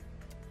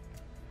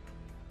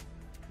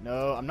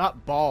 No, I'm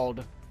not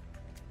bald.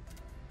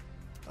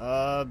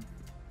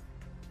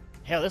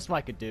 Hell, this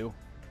mic could do.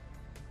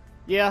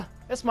 Yeah,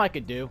 this mic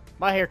could do.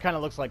 My hair kind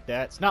of looks like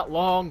that. It's not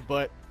long,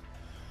 but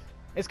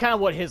it's kind of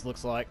what his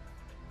looks like.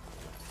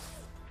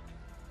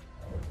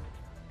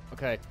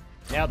 Okay,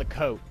 now the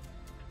coat.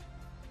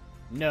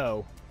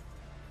 No.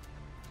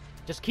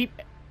 Just keep...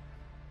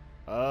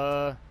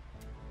 Oh,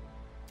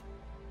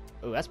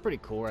 that's pretty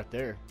cool right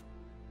there.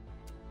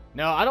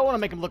 No, I don't want to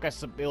make him look like a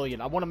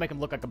civilian. I want to make him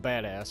look like a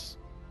badass.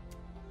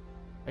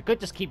 I could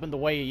just keep him the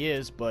way he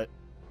is, but...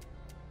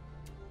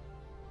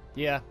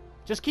 yeah,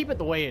 just keep it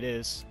the way it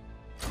is.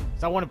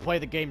 Because I want to play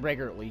the game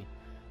regularly.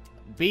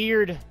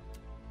 Beard...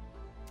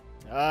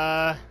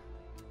 I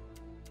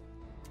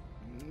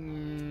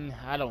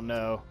don't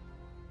know.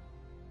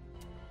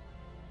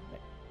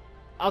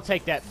 I'll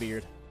take that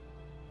beard.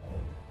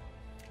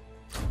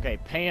 Okay,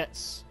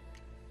 pants.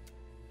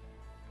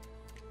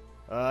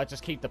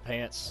 Just keep the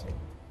pants.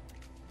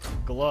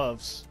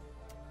 Gloves.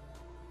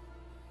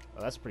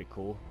 Oh, that's pretty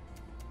cool.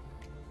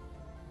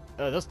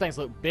 Those things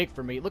look big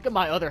for me. Look at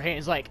my other hand.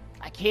 It's like,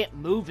 I can't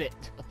move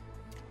it.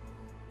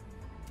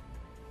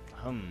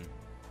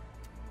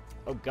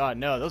 Oh god,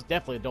 no. Those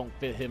definitely don't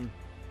fit him.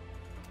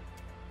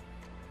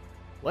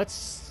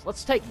 Let's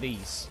take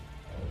these.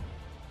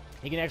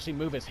 He can actually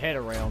move his head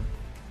around.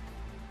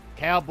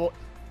 Cowboy.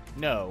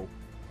 No.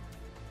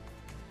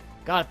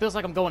 God, it feels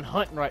like I'm going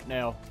hunting right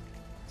now.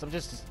 So I'm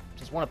just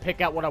want to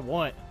pick out what I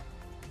want.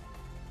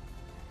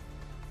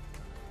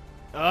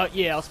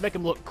 Yeah, let's make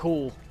him look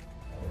cool.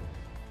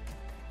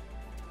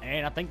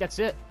 And I think that's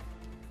it.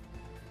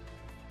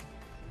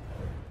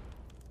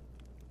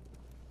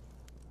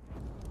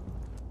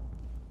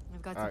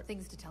 I've got some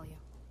things to tell you.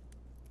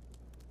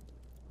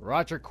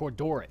 Roger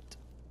Cordoret.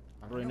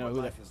 I don't really know who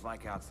that life is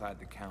like outside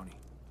the county.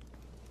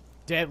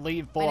 Deadly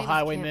and full of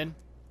highwaymen.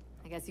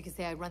 I guess you could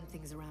say I run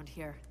things around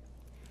here.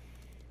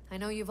 I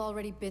know you've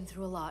already been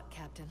through a lot,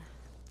 Captain.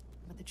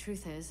 But the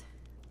truth is,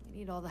 we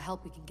need all the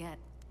help we can get.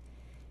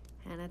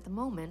 And at the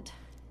moment,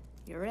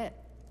 you're it.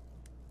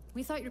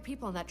 We thought your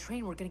people on that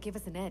train were gonna give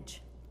us an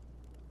edge.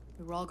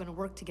 We were all gonna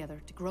work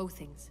together to grow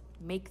things,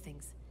 make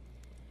things.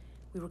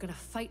 We were gonna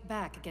fight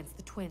back against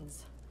the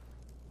twins.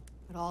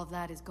 But all of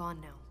that is gone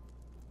now.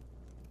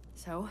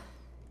 So,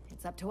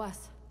 it's up to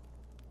us.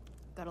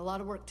 Got a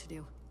lot of work to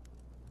do.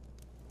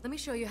 Let me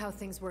show you how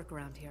things work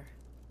around here.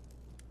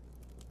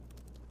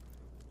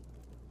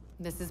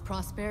 This is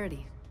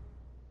Prosperity.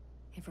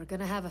 If we're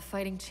gonna have a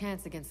fighting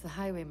chance against the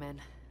highwaymen,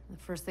 the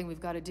first thing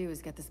we've got to do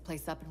is get this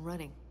place up and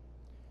running.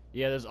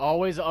 Yeah, there's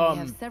always, We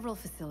have several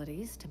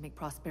facilities to make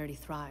Prosperity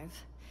thrive.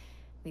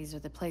 These are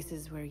the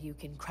places where you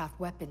can craft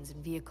weapons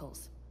and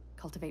vehicles,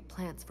 cultivate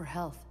plants for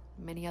health,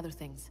 and many other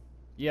things.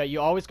 Yeah,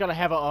 you always gotta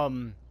have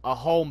a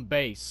home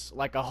base,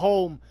 like a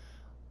home,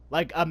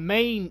 like a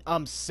main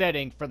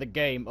setting for the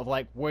game of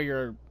like where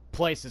your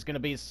place is gonna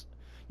be.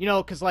 You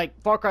know, cause like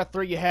Far Cry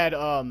 3, you had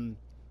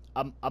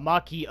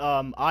Amaki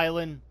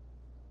Island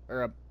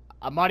or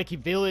Amatiki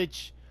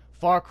Village.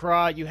 Far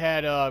Cry, you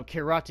had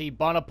Kirati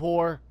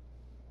Banapur,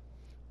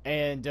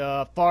 and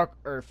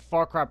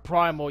Far Cry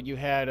Primal, you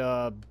had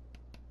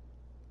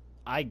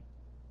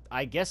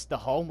I guess the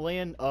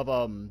homeland of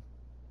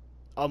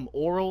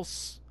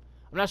Orals.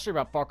 I'm not sure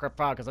about Far Cry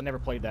 5 because I never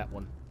played that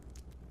one.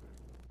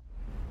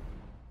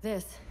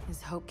 This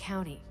is Hope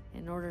County.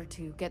 In order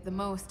to get the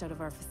most out of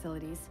our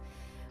facilities,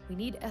 we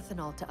need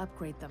ethanol to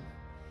upgrade them.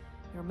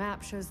 Your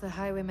map shows the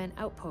highwaymen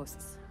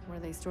outposts, where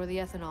they store the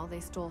ethanol they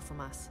stole from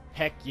us.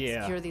 Heck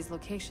yeah. Secure these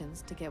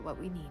locations to get what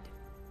we need.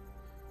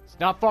 It's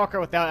not Far Cry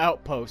without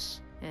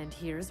outposts. And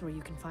here's where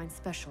you can find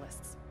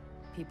specialists.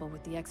 People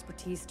with the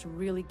expertise to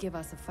really give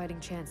us a fighting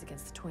chance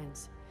against the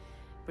twins.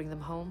 Bring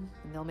them home,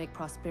 and they'll make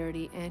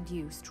Prosperity and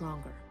you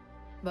stronger.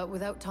 But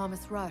without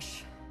Thomas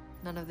Rush,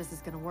 none of this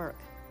is gonna work.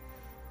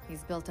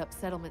 He's built up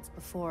settlements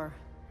before,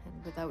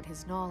 and without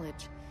his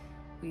knowledge,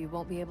 we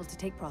won't be able to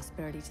take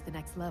Prosperity to the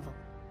next level.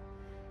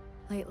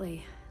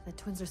 Lately, the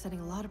twins are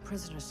sending a lot of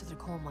prisoners to their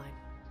coal mine.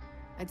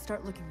 I'd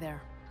start looking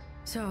there.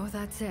 So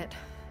that's it.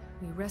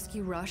 We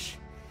rescue Rush,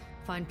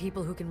 find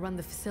people who can run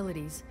the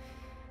facilities,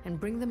 and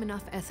bring them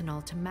enough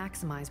ethanol to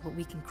maximize what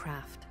we can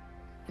craft.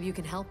 If you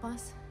can help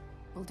us,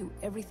 we'll do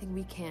everything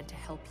we can to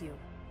help you.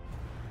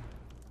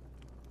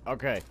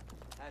 Okay.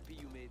 Happy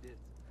you made it.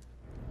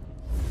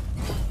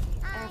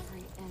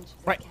 Every inch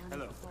of Right. the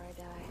county before I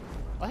die.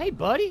 Oh, hey,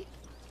 buddy.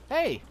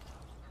 Hey.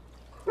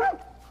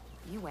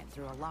 You went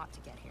through a lot to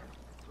get here.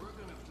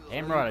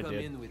 Damn right I Come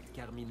did. in with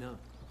Carmina.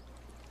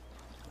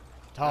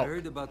 Talk. I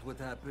heard about what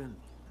happened.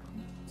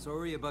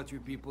 Sorry about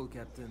your people,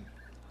 Captain.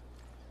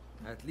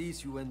 At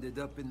least you ended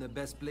up in the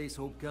best place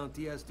Hope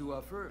County has to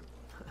offer.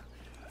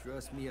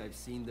 Trust me, I've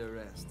seen the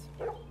rest.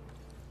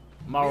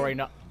 I'm already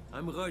not.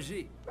 I'm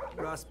Roger,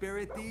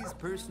 Prosperity's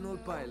personal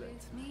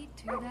pilot.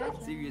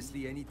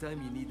 Seriously,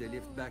 anytime you need a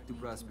lift back to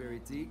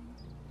Prosperity,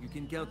 you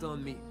can count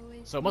on me.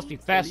 So it must be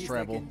It's fast the least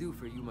travel. I can do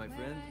for you, my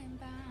friend.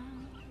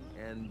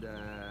 And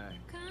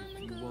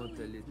if you want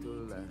a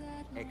little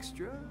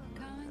extra,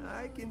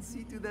 I can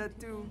see to that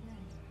too.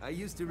 I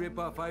used to rip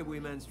off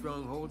highwayman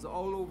strongholds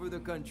all over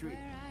the country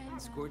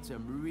and scored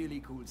some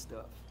really cool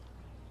stuff.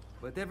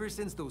 But ever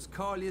since those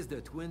Carlies,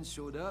 the twins,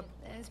 showed up,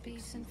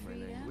 excuse my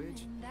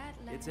language,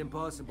 it's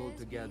impossible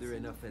to gather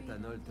enough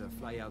ethanol to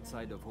fly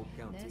outside of Hope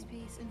County.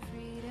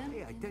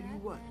 Hey, I tell you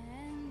what,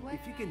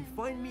 if you can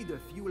find me the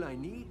fuel I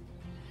need,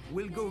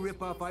 we'll go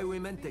rip off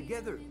highwaymen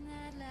together.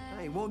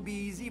 It won't be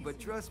easy, but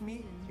trust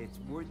me, it's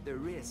worth the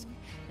risk.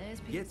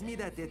 Get me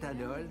that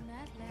ethanol,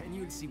 and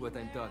you'll see what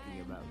I'm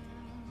talking about.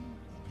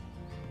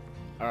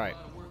 Alright.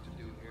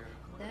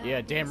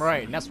 Yeah, damn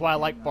right. And that's why I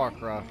like Far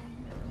Cry.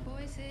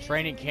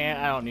 Training camp.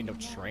 I don't need no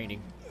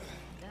training.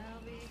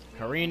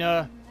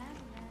 Karina.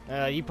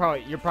 You're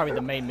probably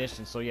the main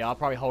mission, so yeah, I'll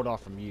probably hold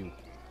off from you.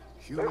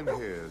 Human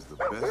hair is the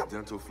best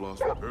dental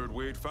floss. Heard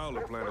Wade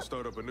Fowler plan to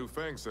start up a new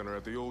Fang Center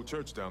at the old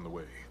church down the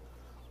way.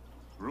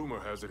 Rumor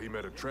has it he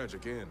met a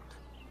tragic end,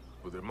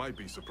 but there might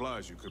be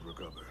supplies you could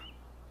recover.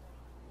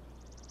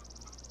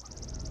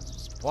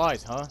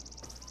 Supplies, huh?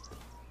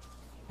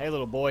 Hey,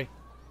 little boy.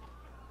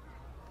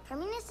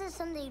 Carmina says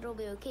someday it'll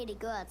be okay to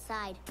go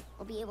outside.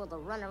 We'll be able to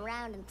run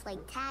around and play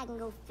tag and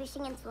go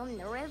fishing and swim in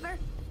the river.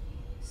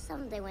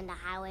 Someday when the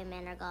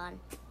highwaymen are gone.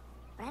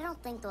 But I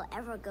don't think they'll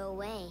ever go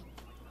away.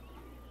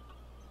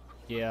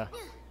 Yeah,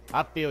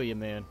 I feel you,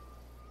 man.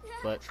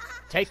 But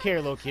take care,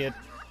 little kid.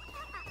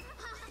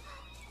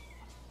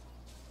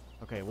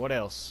 Okay, what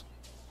else?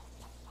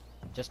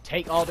 Just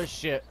take all this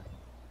shit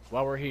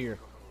while we're here.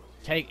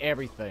 Take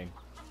everything.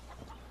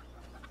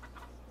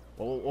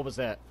 What was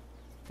that?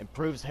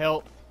 Improves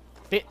health.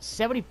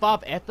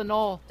 75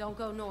 ethanol? Don't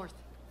go north.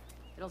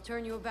 It'll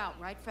turn you about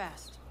right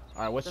fast.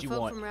 Alright, what you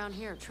want? The folk from around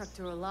here trucked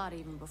through a lot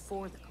even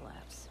before the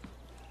collapse.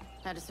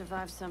 Had to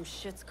survive some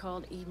shits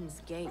called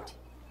Eden's Gate.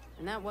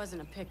 And that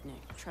wasn't a picnic,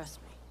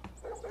 trust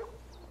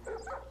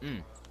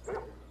me.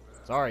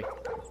 Sorry.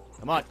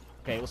 Come on.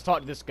 Okay, let's talk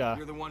to this guy.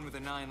 You're the one with the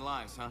 9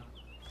 lives, huh?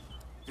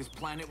 This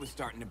planet was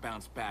starting to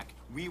bounce back.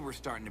 We were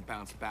starting to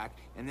bounce back.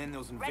 And then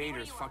those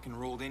invaders fucking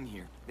rolled in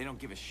here. They don't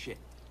give a shit.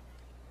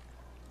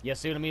 Yeah,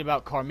 see what I mean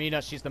about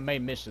Carmina? She's the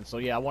main mission. So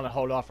yeah, I want to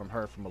hold off from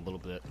her from a little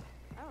bit.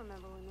 I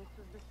remember when this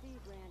was the seed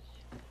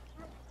ranch.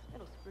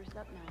 It'll spruce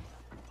up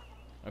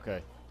nice.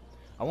 Okay.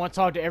 I want to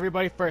talk to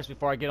everybody first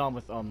before I get on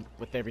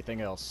with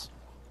everything else.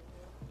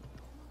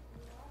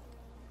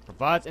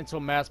 Provides until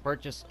mass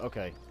purchase.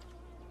 Okay.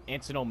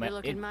 Until You're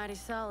looking mighty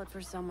solid for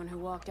someone who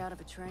walked out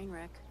of a train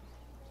wreck.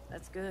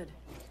 That's good.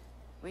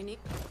 We need...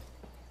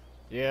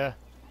 Yeah.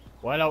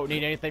 Well, I don't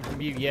need anything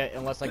from you yet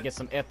unless I get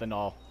some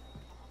ethanol.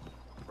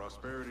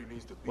 Prosperity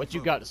needs to what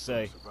you got to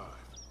say?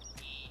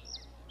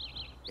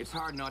 It's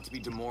hard not to be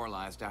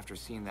demoralized after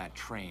seeing that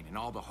train and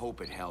all the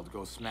hope it held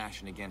go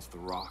smashing against the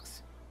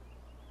rocks.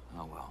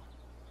 Oh well.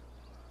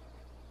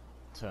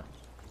 So,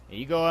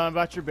 you go on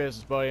about your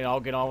business, buddy, and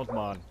I'll get on with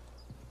mine.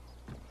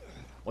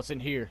 What's in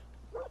here?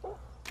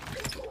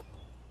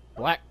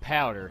 Black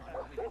powder.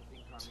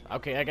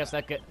 Okay, I guess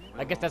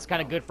that's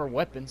kind of good for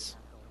weapons.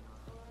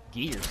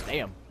 Gears,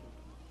 damn.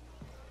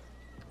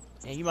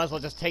 And you might as well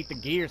just take the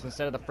gears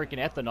instead of the freaking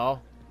ethanol.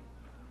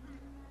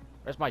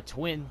 There's my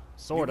twin,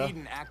 sorta. You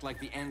needn't act like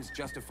the ends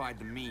justified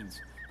the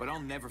means, but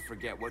I'll never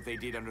forget what they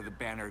did under the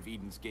banner of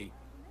Eden's Gate.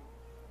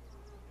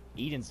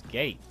 Eden's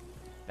Gate?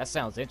 That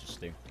sounds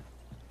interesting.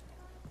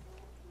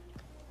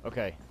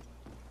 Okay.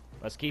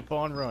 Let's keep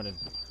on running.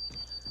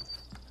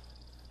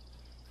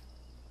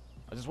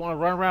 I just want to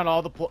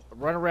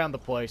run around the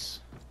place.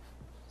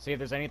 See if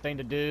there's anything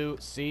to do,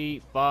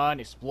 see, find,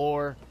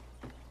 explore.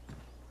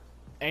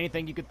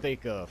 Anything you could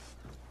think of.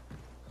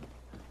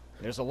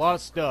 There's a lot of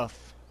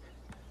stuff.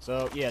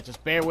 So, yeah,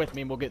 just bear with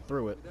me and we'll get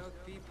through it.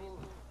 Without people,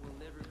 we'll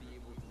never be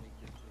able to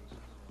make this place.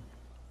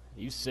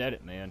 You said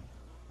it, man.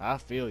 I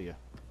feel you.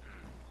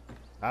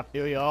 I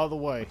feel you all the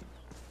way.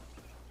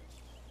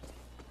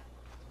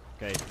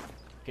 Okay.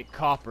 Get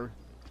copper.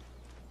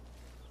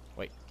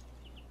 Wait.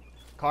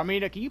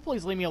 Carmina, can you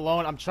please leave me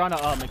alone? I'm trying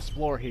to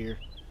explore here.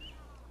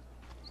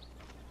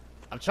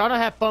 I'm trying to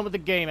have fun with the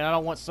game and I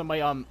don't want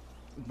somebody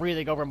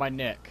breathing over my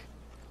neck.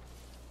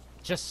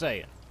 Just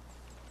saying.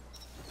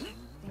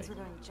 Things were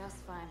going just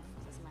fine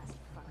for this massive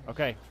fucker.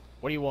 Okay,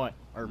 what do you want?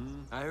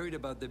 I heard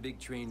about the big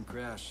train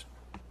crash.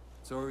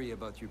 Sorry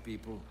about your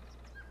people.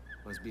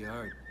 Must be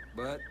hard.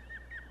 But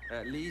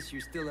at least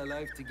you're still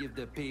alive to give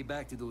the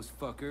payback to those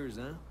fuckers,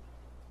 huh?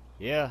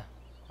 Yeah,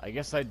 I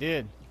guess I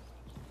did.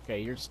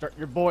 Okay, your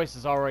voice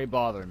is already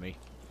bothering me.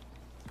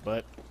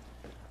 But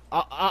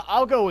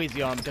I'll go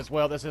easy on because,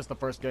 well, this is the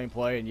first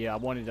gameplay, and yeah, I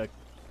wanted to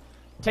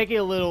take it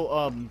a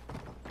little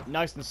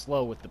nice and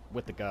slow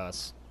with the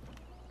guys.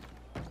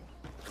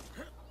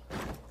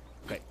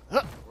 Okay.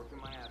 Working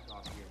my ass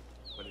off here,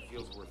 but it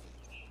feels worth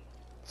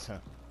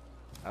it.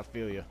 I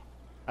feel you.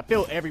 I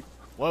feel every.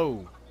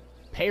 Whoa,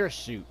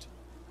 parachute.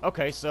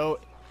 Okay, so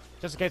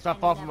just in case I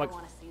fall from like.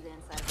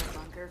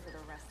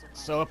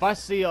 So if I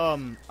see a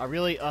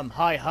really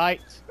high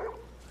height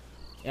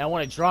and I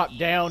want to drop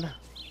down,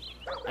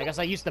 I guess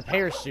I use the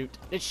parachute.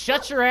 Then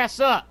shut your ass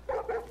up.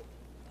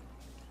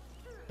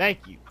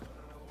 Thank you,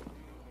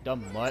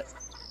 dumb mutt.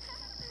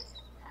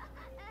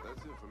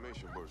 That's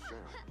information worth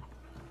sharing.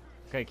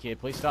 Okay, kid,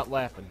 please stop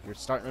laughing. You're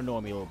starting to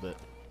annoy me a little bit.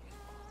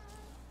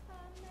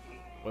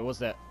 Wait, what's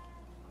that?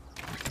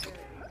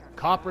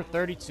 Copper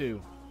 32.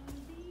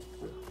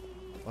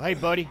 Well, hey,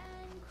 buddy.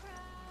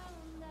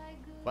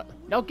 What?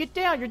 No, get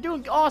down. You're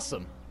doing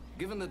awesome.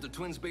 Given that the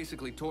twins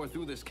basically tore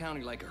through this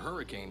county like a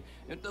hurricane,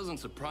 it doesn't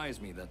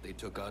surprise me that they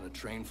took out a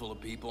train full of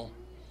people.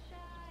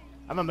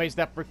 I'm amazed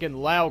that freaking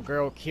Lao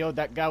girl killed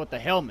that guy with the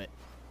helmet.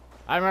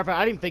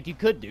 I didn't think you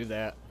could do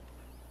that.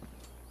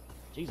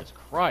 Jesus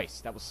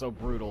Christ, that was so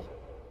brutal.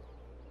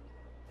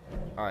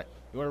 Alright,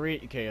 you want to read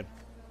it? You can.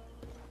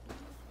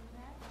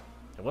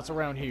 So what's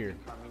around here?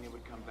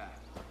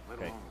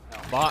 Okay,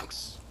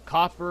 box,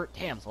 copper.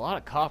 Damn, it's a lot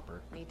of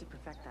copper. Need to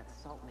perfect that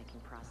salt-making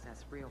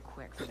process real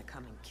quick for the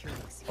coming curing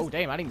season. Oh,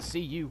 damn, I didn't see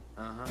you.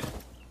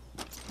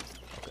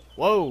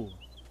 Whoa,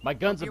 my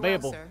gun's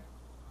available. Well, sir.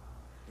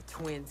 The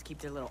twins keep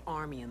their little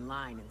army in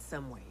line in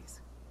some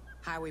ways.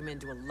 Highwaymen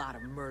do a lot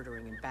of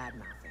murdering and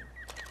bad-mouthing.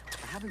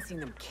 I haven't seen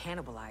them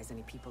cannibalize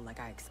any people like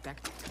I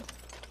expected.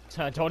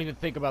 Don't even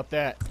think about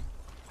that.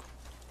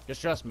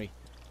 Just trust me.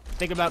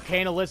 Think about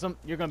cannibalism,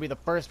 you're gonna be the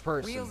first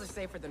person. Wheels are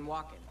safer than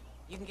walking.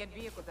 You can get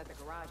vehicles at the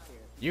garage here.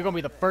 You're gonna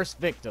be the first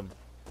victim.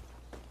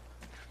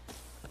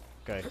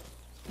 Okay.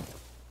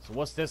 So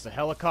what's this, a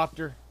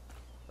helicopter?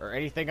 Or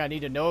anything I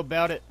need to know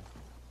about it?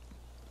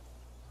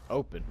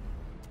 Open.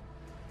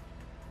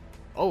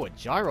 Oh, a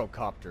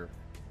gyrocopter.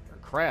 Or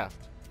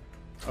craft.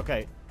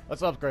 Okay,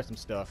 let's upgrade some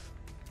stuff.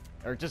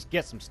 Or just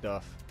get some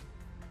stuff.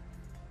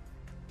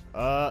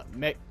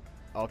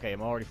 Okay,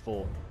 I'm already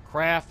full.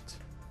 Craft.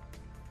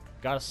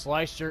 Got a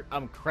slicer.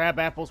 I'm crab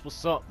apples with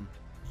something.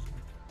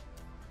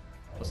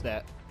 What's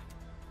that?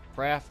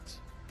 Craft.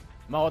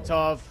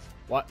 Molotov.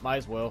 What? Might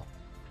as well.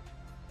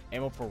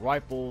 Ammo for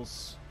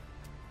rifles.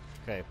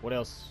 Okay, what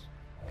else?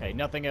 Okay,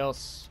 nothing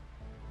else.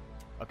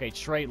 Okay,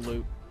 trade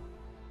loot.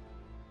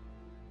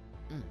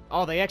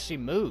 Oh, they actually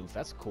move.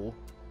 That's cool.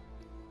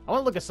 I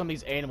want to look at some of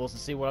these animals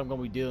and see what I'm going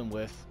to be dealing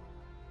with.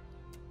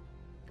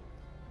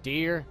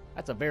 Deer.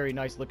 That's a very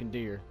nice looking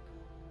deer.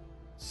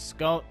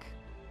 Skunk.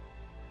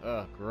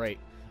 Oh, great.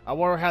 I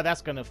wonder how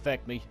that's going to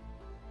affect me.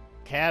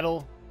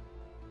 Cattle.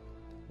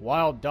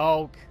 Wild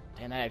dog.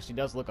 Damn, that actually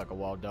does look like a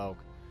wild dog.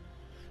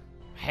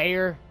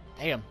 Hair.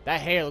 Damn,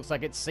 that hair looks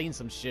like it's seen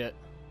some shit.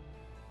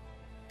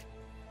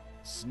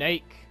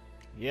 Snake.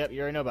 Yep,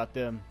 you already know about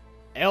them.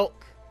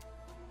 Elk.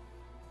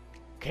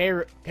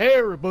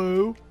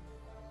 Caribou.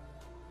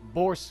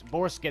 Boar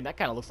skin. That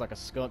kind of looks like a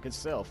skunk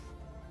itself.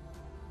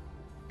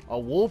 A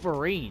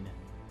wolverine.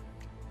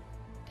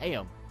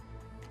 Damn.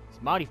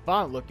 It's mighty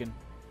fine looking.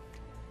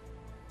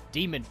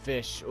 Demon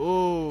fish.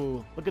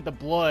 Ooh, look at the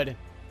blood.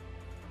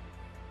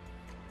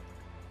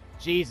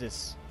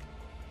 Jesus.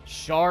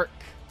 Shark.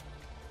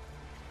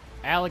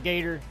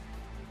 Alligator.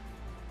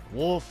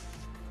 Wolf.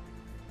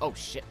 Oh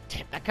shit.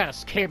 Damn, that kind of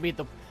scared me,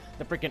 the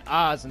freaking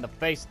eyes and the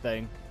face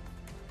thing.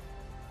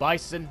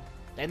 Bison.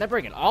 And they're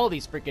bringing all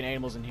these freaking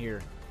animals in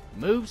here.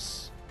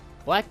 Moose.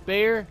 Black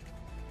bear.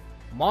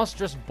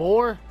 Monstrous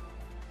boar.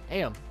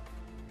 Damn.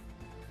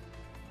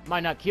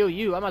 Might not kill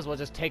you. I might as well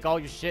just take all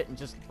your shit and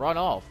just run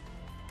off.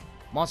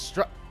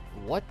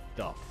 What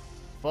the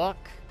fuck?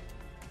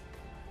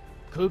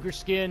 Cougar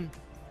skin.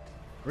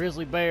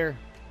 Grizzly bear.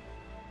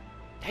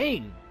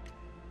 Dang.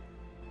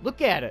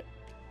 Look at it.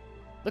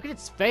 Look at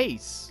its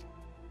face.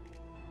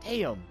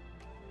 Damn.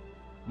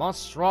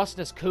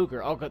 Monstrous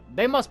cougar. Oh,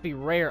 they must be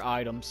rare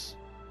items.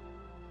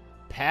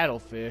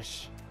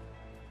 Paddlefish.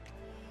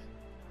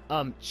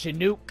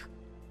 Chinook.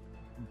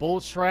 Bull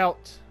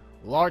trout.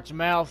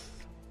 Largemouth.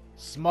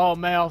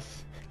 Smallmouth.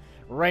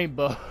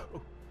 Rainbow.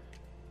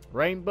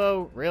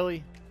 Rainbow?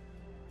 Really?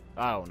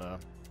 I don't know.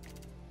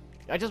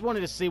 I just wanted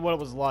to see what it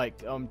was like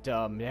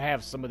to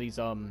have some of these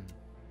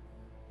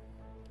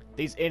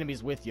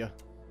enemies with you.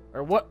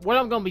 Or what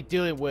I'm going to be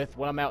dealing with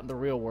when I'm out in the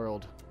real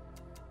world.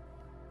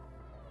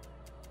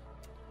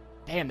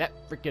 Damn, that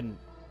freaking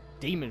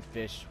demon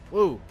fish.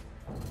 Woo.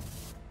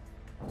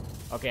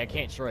 Okay, I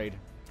can't trade.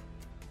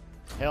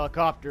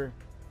 Helicopter.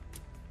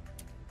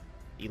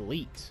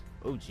 Elite.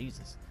 Oh,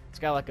 Jesus. It's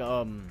got like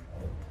a,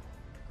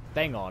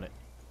 thing on it.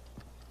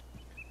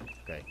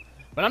 Okay.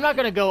 But I'm not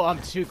going to go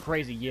too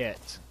crazy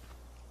yet.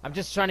 I'm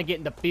just trying to get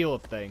in the feel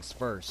of things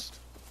first.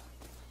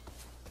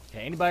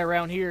 Okay, anybody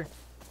around here?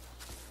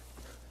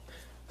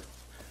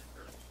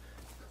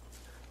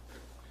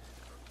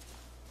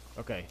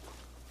 Okay.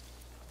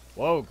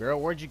 Whoa, girl,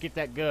 where'd you get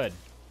that gun?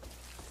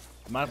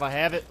 Mind if I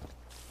have it?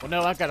 Well,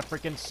 no, I've got a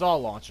freaking saw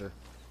launcher.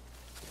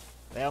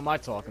 The hell am I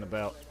talking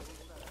about?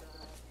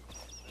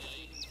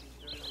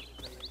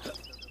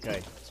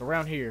 Okay, it's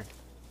around here.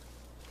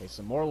 Okay,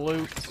 some more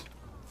loot.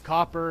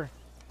 Copper.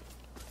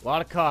 A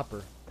lot of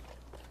copper.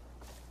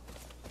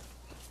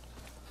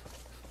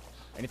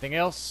 Anything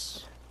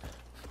else?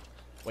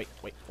 Wait,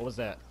 what was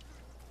that?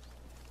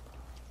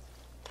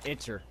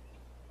 Enter.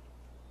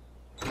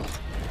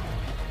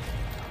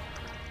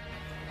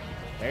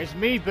 There's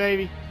me,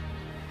 baby.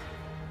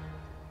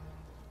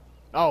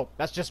 Oh,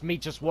 that's just me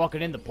just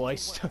walking in the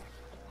place.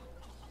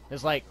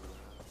 It's like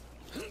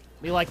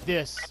me like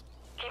this.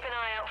 Keep an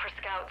eye out for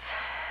scouts.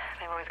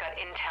 They've always got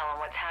intel on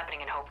what's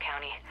happening in Hope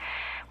County.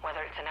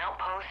 Whether it's an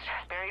outpost,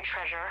 buried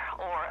treasure,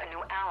 or a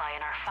new ally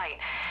in our fight,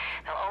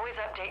 they'll always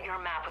update your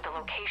map with the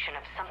location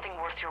of something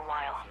worth your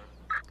while.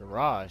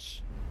 Garage.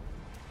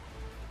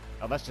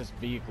 Oh, that's just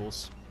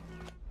vehicles.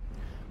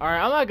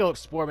 Alright, I'm gonna go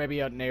explore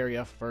maybe out an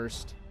area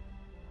first.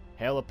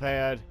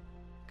 Helipad.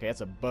 Okay,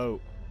 that's a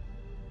boat.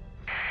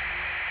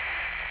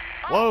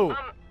 Whoa!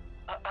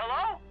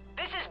 Hello?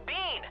 This is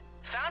Bean,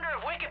 founder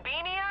of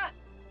Wikipedia.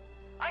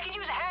 I could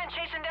use a hand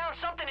chasing down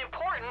something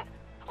important.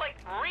 Like,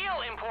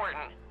 real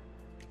important.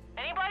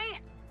 Anybody?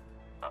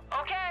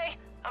 Okay,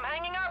 I'm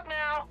hanging up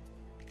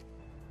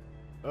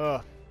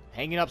now.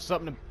 Hanging up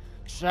something,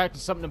 tracking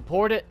something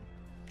important?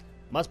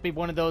 Must be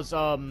one of those,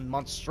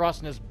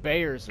 monstrous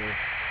bears or...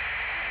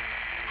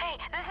 Hey,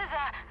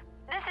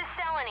 this is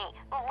Selene.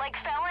 Like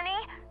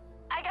felony?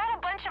 I got a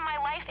bunch of my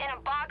life in a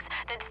box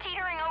that's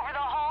teetering over the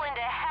hole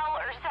into hell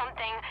or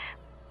something.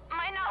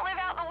 Might not live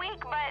out the week,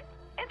 but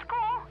it's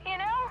cool, you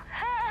know?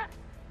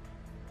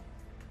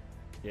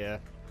 Yeah.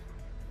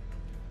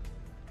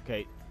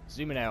 Okay,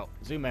 zooming out.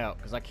 Zoom out,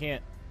 because I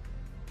can't...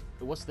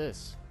 What's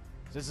this?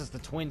 This is the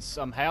twins'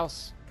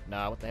 house?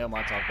 Nah, what the hell am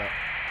I talking about?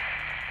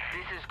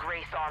 This is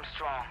Grace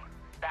Armstrong.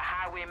 The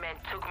highwaymen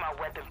took my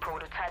weapon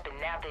prototype and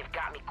now they've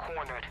got me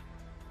cornered.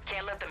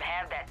 Can't let them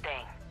have that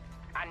thing.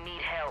 I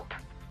need help.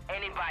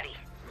 Anybody.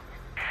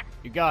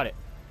 You got it.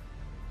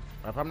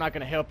 But I'm not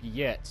going to help you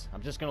yet.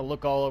 I'm just going to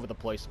look all over the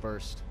place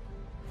first.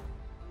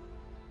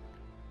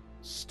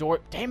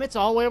 Damn, it's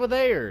all the way over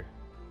there.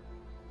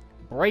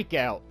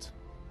 Breakout.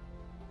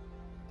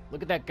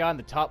 Look at that guy in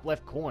the top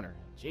left corner.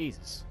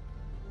 Jesus.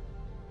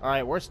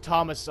 Alright, where's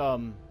Thomas,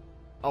 Oh,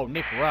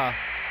 Nick Rye.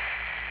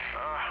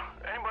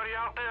 Anybody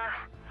out there?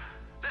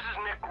 This is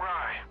Nick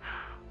Rye.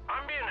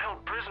 I'm being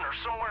held prisoner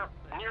somewhere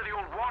near the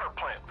old water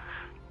plant.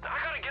 I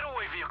got a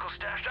getaway vehicle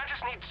stashed. I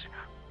just need...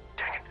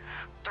 Dang it.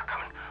 They're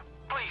coming.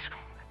 Please,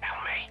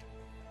 help me.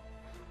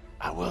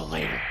 I will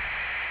later.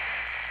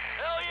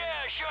 Hell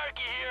yeah,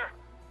 Sharky here.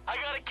 I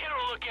got a kiddo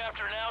to look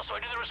after now, so I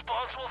did the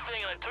responsible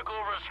thing and I took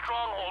over a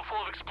stronghold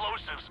full of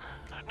explosives.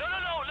 No,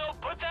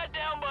 put that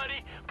down,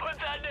 buddy. Put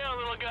that down,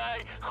 little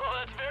guy. Oh,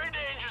 that's very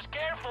dangerous.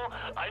 Careful.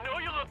 I know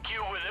you look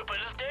cute with it, but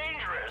it's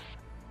dangerous.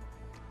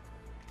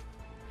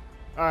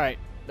 Alright,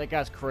 that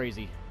guy's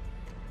crazy.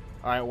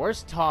 Alright,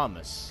 where's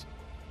Thomas?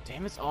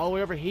 Damn, it's all the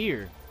way over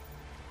here.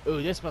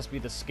 Ooh, this must be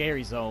the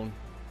scary zone.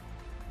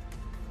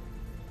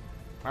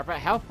 Alright,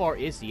 how far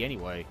is he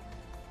anyway?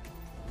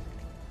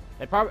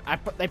 They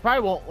probably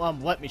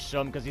won't let me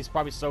show him because he's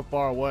probably so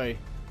far away.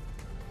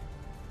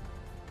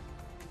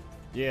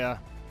 Yeah.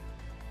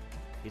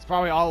 He's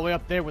probably all the way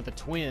up there with the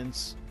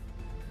twins.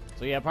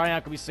 So yeah, probably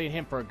not gonna be seeing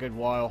him for a good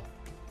while.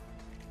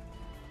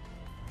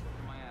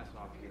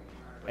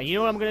 And you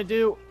know what I'm gonna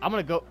do? I'm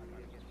gonna go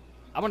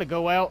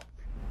out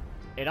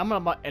and I'm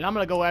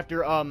gonna go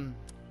after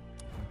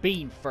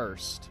Bean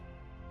first.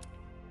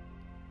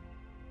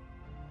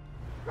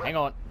 Hang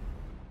on.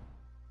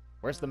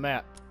 Where's the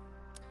map?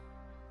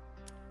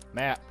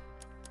 Map.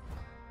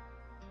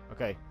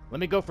 Okay, let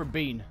me go for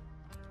Bean.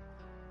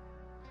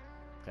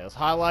 Okay, let's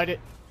highlight it.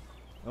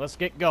 And let's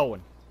get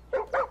going.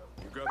 You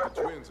got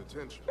the twins'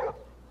 attention.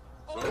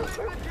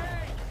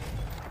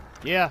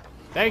 Yeah,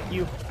 thank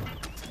you.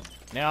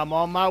 Now I'm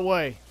on my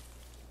way.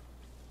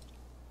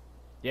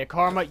 Yeah,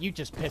 Karma, you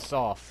just piss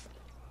off.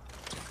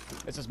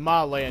 This is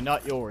my land,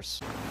 not yours.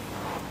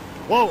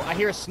 Whoa, I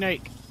hear a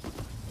snake.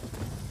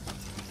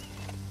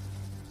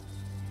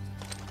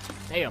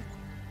 Damn,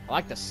 I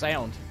like the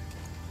sound.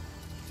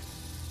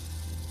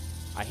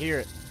 I hear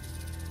it.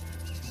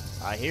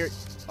 I hear it.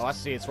 Oh, I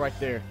see it. It's right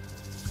there.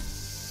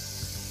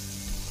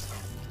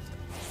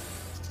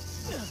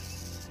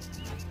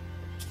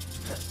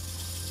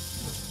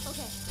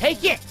 Okay.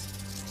 Take it!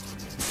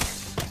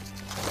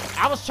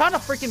 I was trying to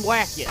freaking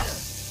whack it.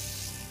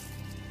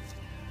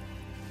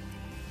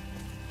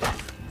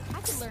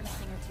 I could learn a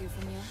thing or two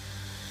from you.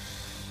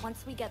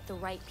 Once we get the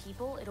right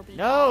people, it'll be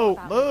No, all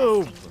about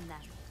move. investing in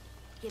them,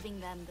 giving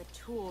them the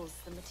tools,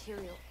 the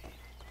material.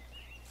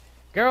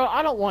 Girl,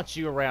 I don't want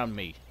you around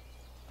me.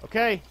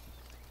 Okay?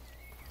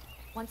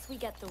 Once we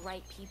get the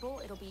right people,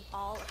 it'll be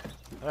all...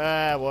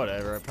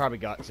 Whatever. I probably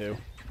got to.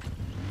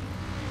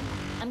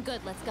 I'm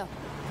good, let's go.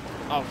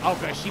 Oh,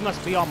 okay. She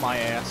must be on my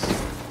ass.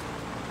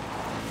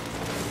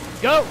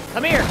 Go!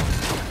 Come here!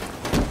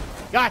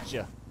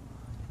 Gotcha.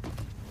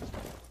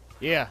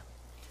 Yeah.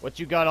 What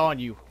you got on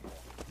you?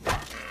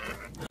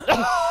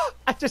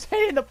 I just hit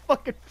it in the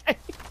fucking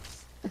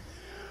face.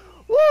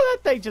 Woo, that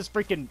thing just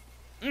freaking...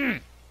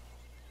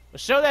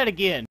 Let's show that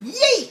again.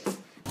 Yeet!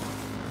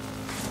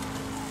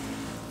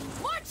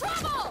 More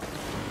trouble!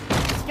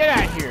 Get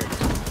out of here.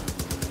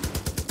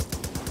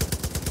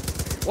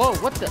 Whoa,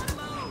 what the?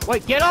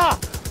 Wait, get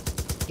off!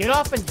 Get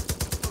off and...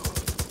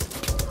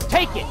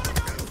 Take it!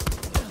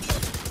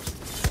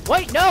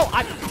 Wait, no!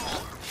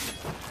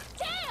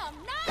 Damn,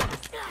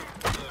 nice!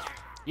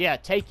 Yeah,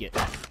 take it.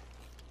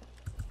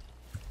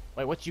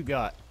 Wait, what you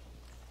got?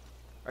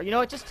 Or you know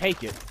what? Just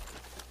take it.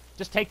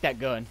 Just take that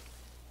gun.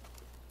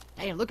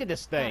 Damn, look at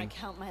this thing. Gotta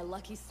count my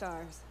lucky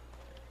stars.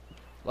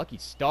 Lucky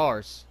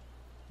stars.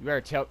 You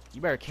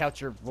better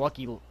count your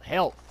lucky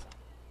health.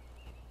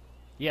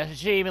 Yeah,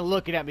 she ain't even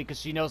looking at me because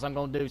she knows I'm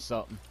gonna do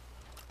something.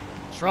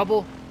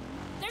 Trouble?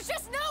 There's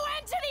just no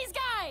end to these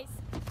guys!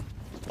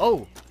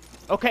 Oh.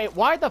 Okay,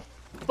 why the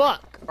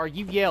fuck are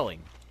you yelling?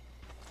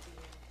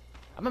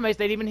 I'm amazed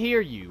they didn't even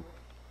hear you.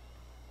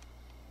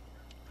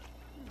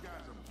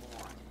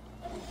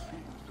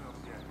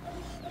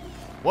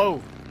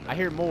 Whoa, I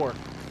hear more.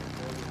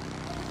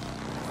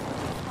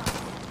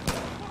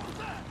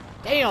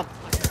 Damn!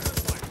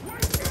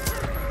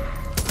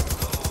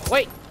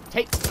 Wait,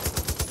 take...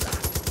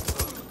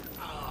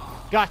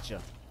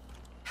 Gotcha.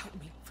 Help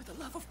me, for the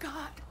love of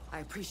God. I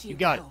appreciate You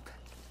got your it. help.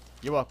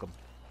 You're welcome.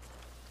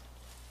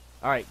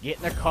 Alright, get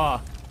in their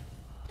car.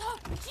 Oh,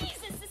 Jesus,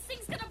 this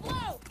thing's gonna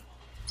blow!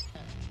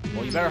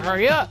 Well, you better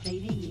hurry up.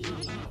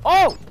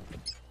 Oh!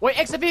 Wait,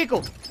 exit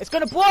vehicle! It's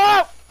gonna blow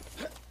up!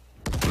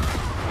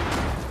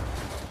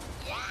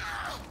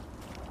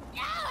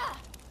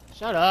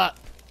 Shut up.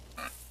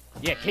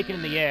 Yeah, kick it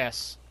in the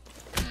ass.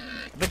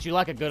 I bet you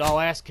like a good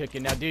all-ass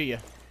kicking now, do you?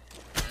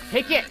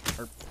 Kick it!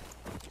 Or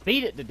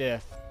beat it to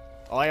death.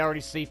 Oh, I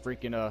already see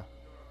freaking,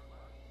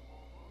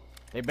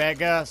 They bad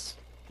guys?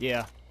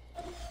 Yeah.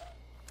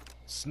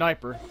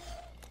 Sniper.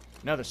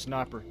 Another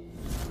sniper.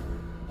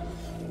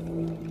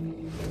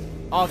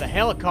 Oh, the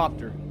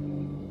helicopter.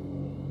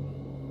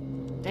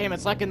 Damn,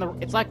 it's like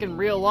in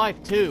real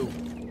life too.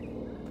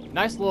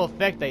 Nice little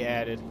effect they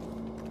added.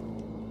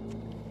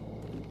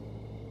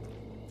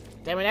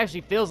 Damn, it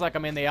actually feels like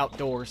I'm in the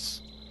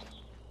outdoors.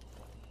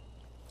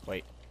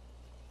 Wait.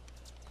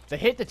 The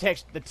hit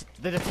detection,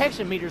 the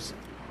detection meters.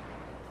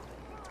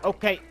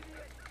 Okay.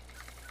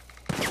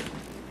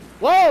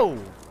 Whoa!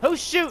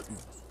 Who's shooting?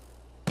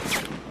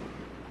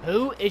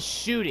 Who is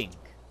shooting?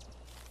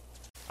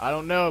 I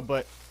don't know,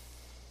 but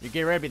you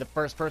get ready to be the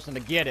first person to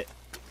get it.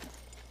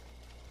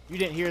 You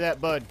didn't hear that,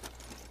 bud.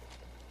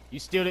 You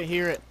still didn't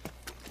hear it.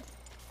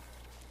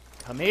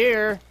 Come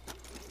here.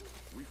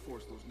 We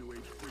forced those new age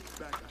freaks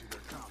back into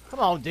their compound. Come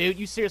on, dude.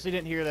 You seriously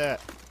didn't hear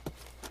that.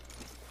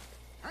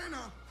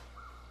 Hannah.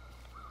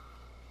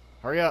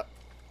 Hurry up.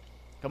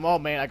 Come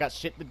on, man. I got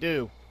shit to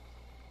do.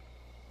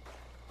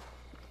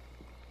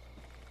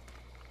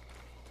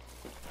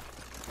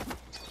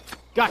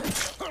 Got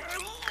it.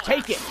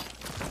 Take it.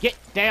 Get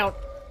down.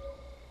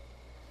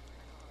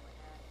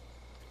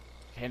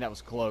 Okay, that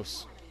was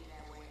close.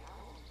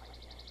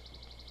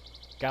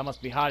 Guy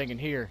must be hiding in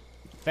here.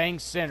 Fang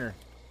Center.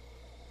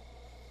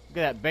 Look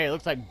at that bay. It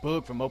looks like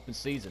Boog from Open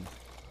Season.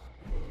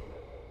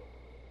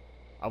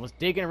 I was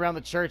digging around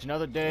the church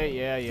another day.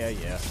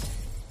 Yeah.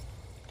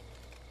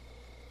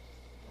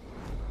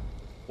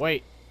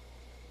 Wait.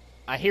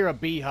 I hear a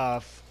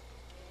beehive.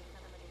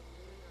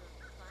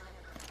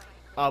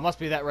 Oh, it must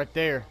be that right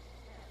there.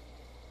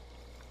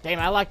 Damn,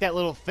 I like that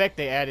little effect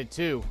they added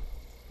too.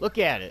 Look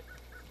at it.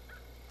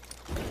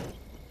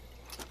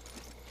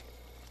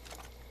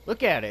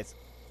 Look at it.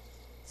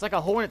 It's like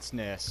a hornet's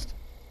nest.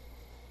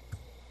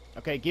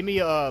 Okay, give me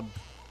a...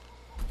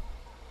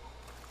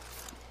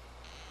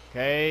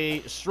 Okay,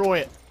 destroy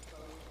it.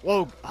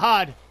 Whoa,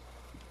 hide.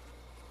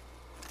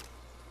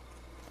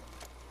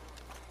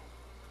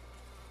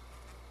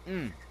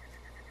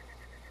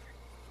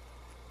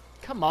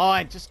 Come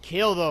on, just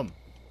kill them.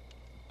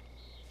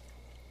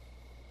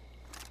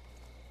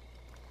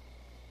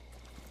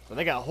 So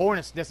they got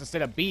hornet's nests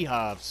instead of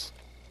beehives.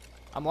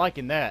 I'm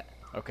liking that.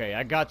 Okay,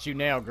 I got you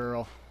now,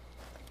 girl.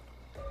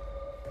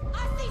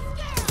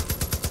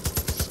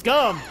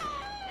 Scum!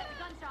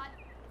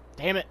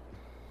 Damn it.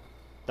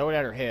 Throw it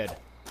at her head.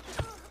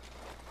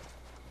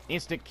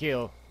 Instant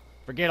kill.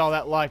 Forget all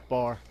that life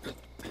bar.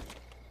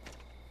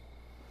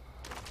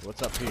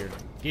 What's up here?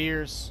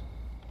 Gears.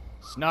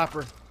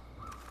 Sniper.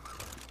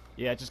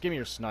 Yeah, just give me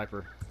your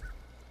sniper.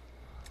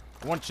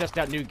 I want to chest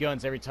out new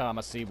guns every time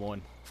I see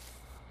one.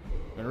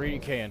 Whenever you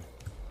can.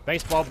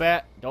 Baseball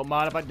bat. Don't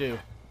mind if I do.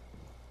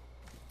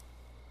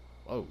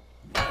 Whoa.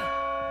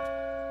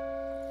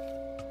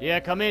 Yeah,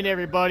 come in,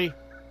 everybody.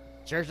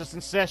 Church is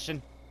in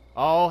session.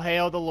 All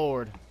hail the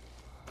Lord.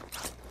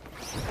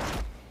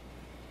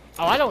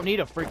 Oh, I don't need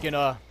a freaking,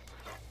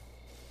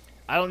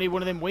 I don't need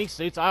one of them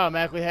wingsuits. I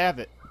automatically have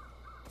it.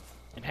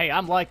 And hey,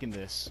 I'm liking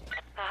this.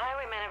 The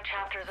highwaymen have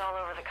chapters all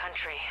over the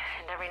country,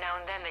 and every now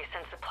and then they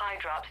send supply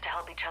drops to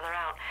help each other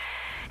out.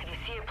 If you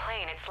see a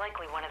plane, it's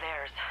likely one of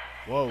theirs.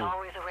 Whoa. It's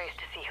always a race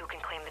to see who can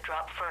claim the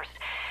drop first,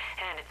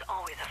 and it's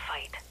always a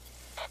fight.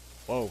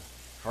 Whoa.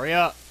 Hurry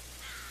up.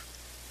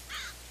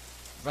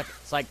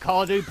 It's like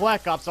Call of Duty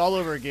Black Ops all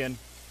over again.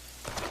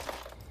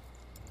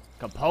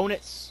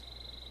 Components.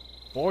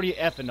 40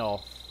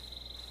 ethanol.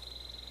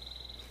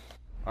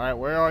 Alright,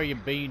 where are you,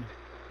 Bean?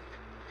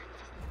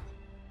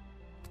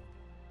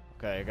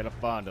 Okay, I gotta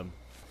find him.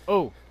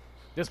 Oh!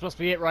 This must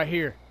be it right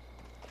here.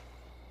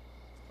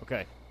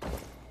 Okay.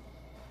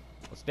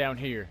 What's down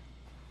here?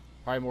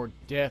 Probably more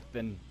death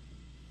than...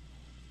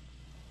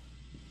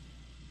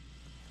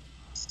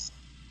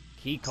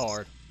 Key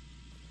card.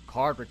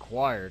 Card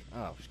required.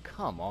 Oh,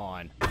 come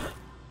on.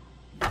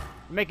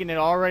 Making it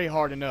already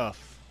hard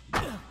enough.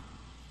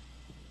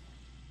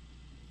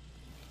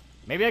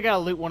 Maybe I gotta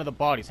loot one of the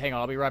bodies. Hang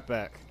on, I'll be right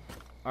back.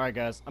 Alright,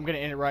 guys. I'm gonna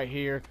end it right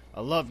here.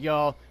 I love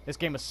y'all. This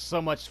game is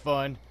so much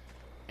fun.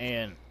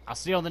 And I'll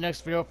see you on the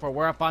next video for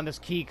where I find this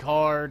key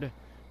card.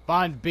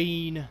 Find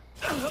Bean.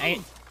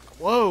 And...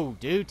 Whoa,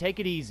 dude. Take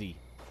it easy.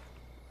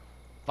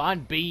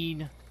 Find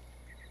Bean.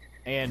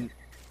 And...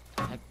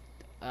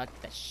 that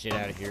shit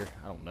out of here.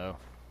 I don't know.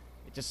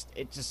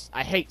 It just,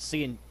 I hate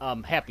seeing,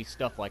 happy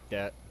stuff like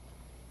that.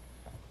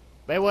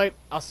 But anyway,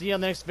 I'll see you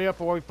on the next video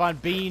for where we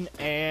find Bean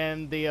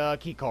and the,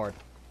 key card.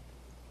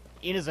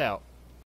 In is out.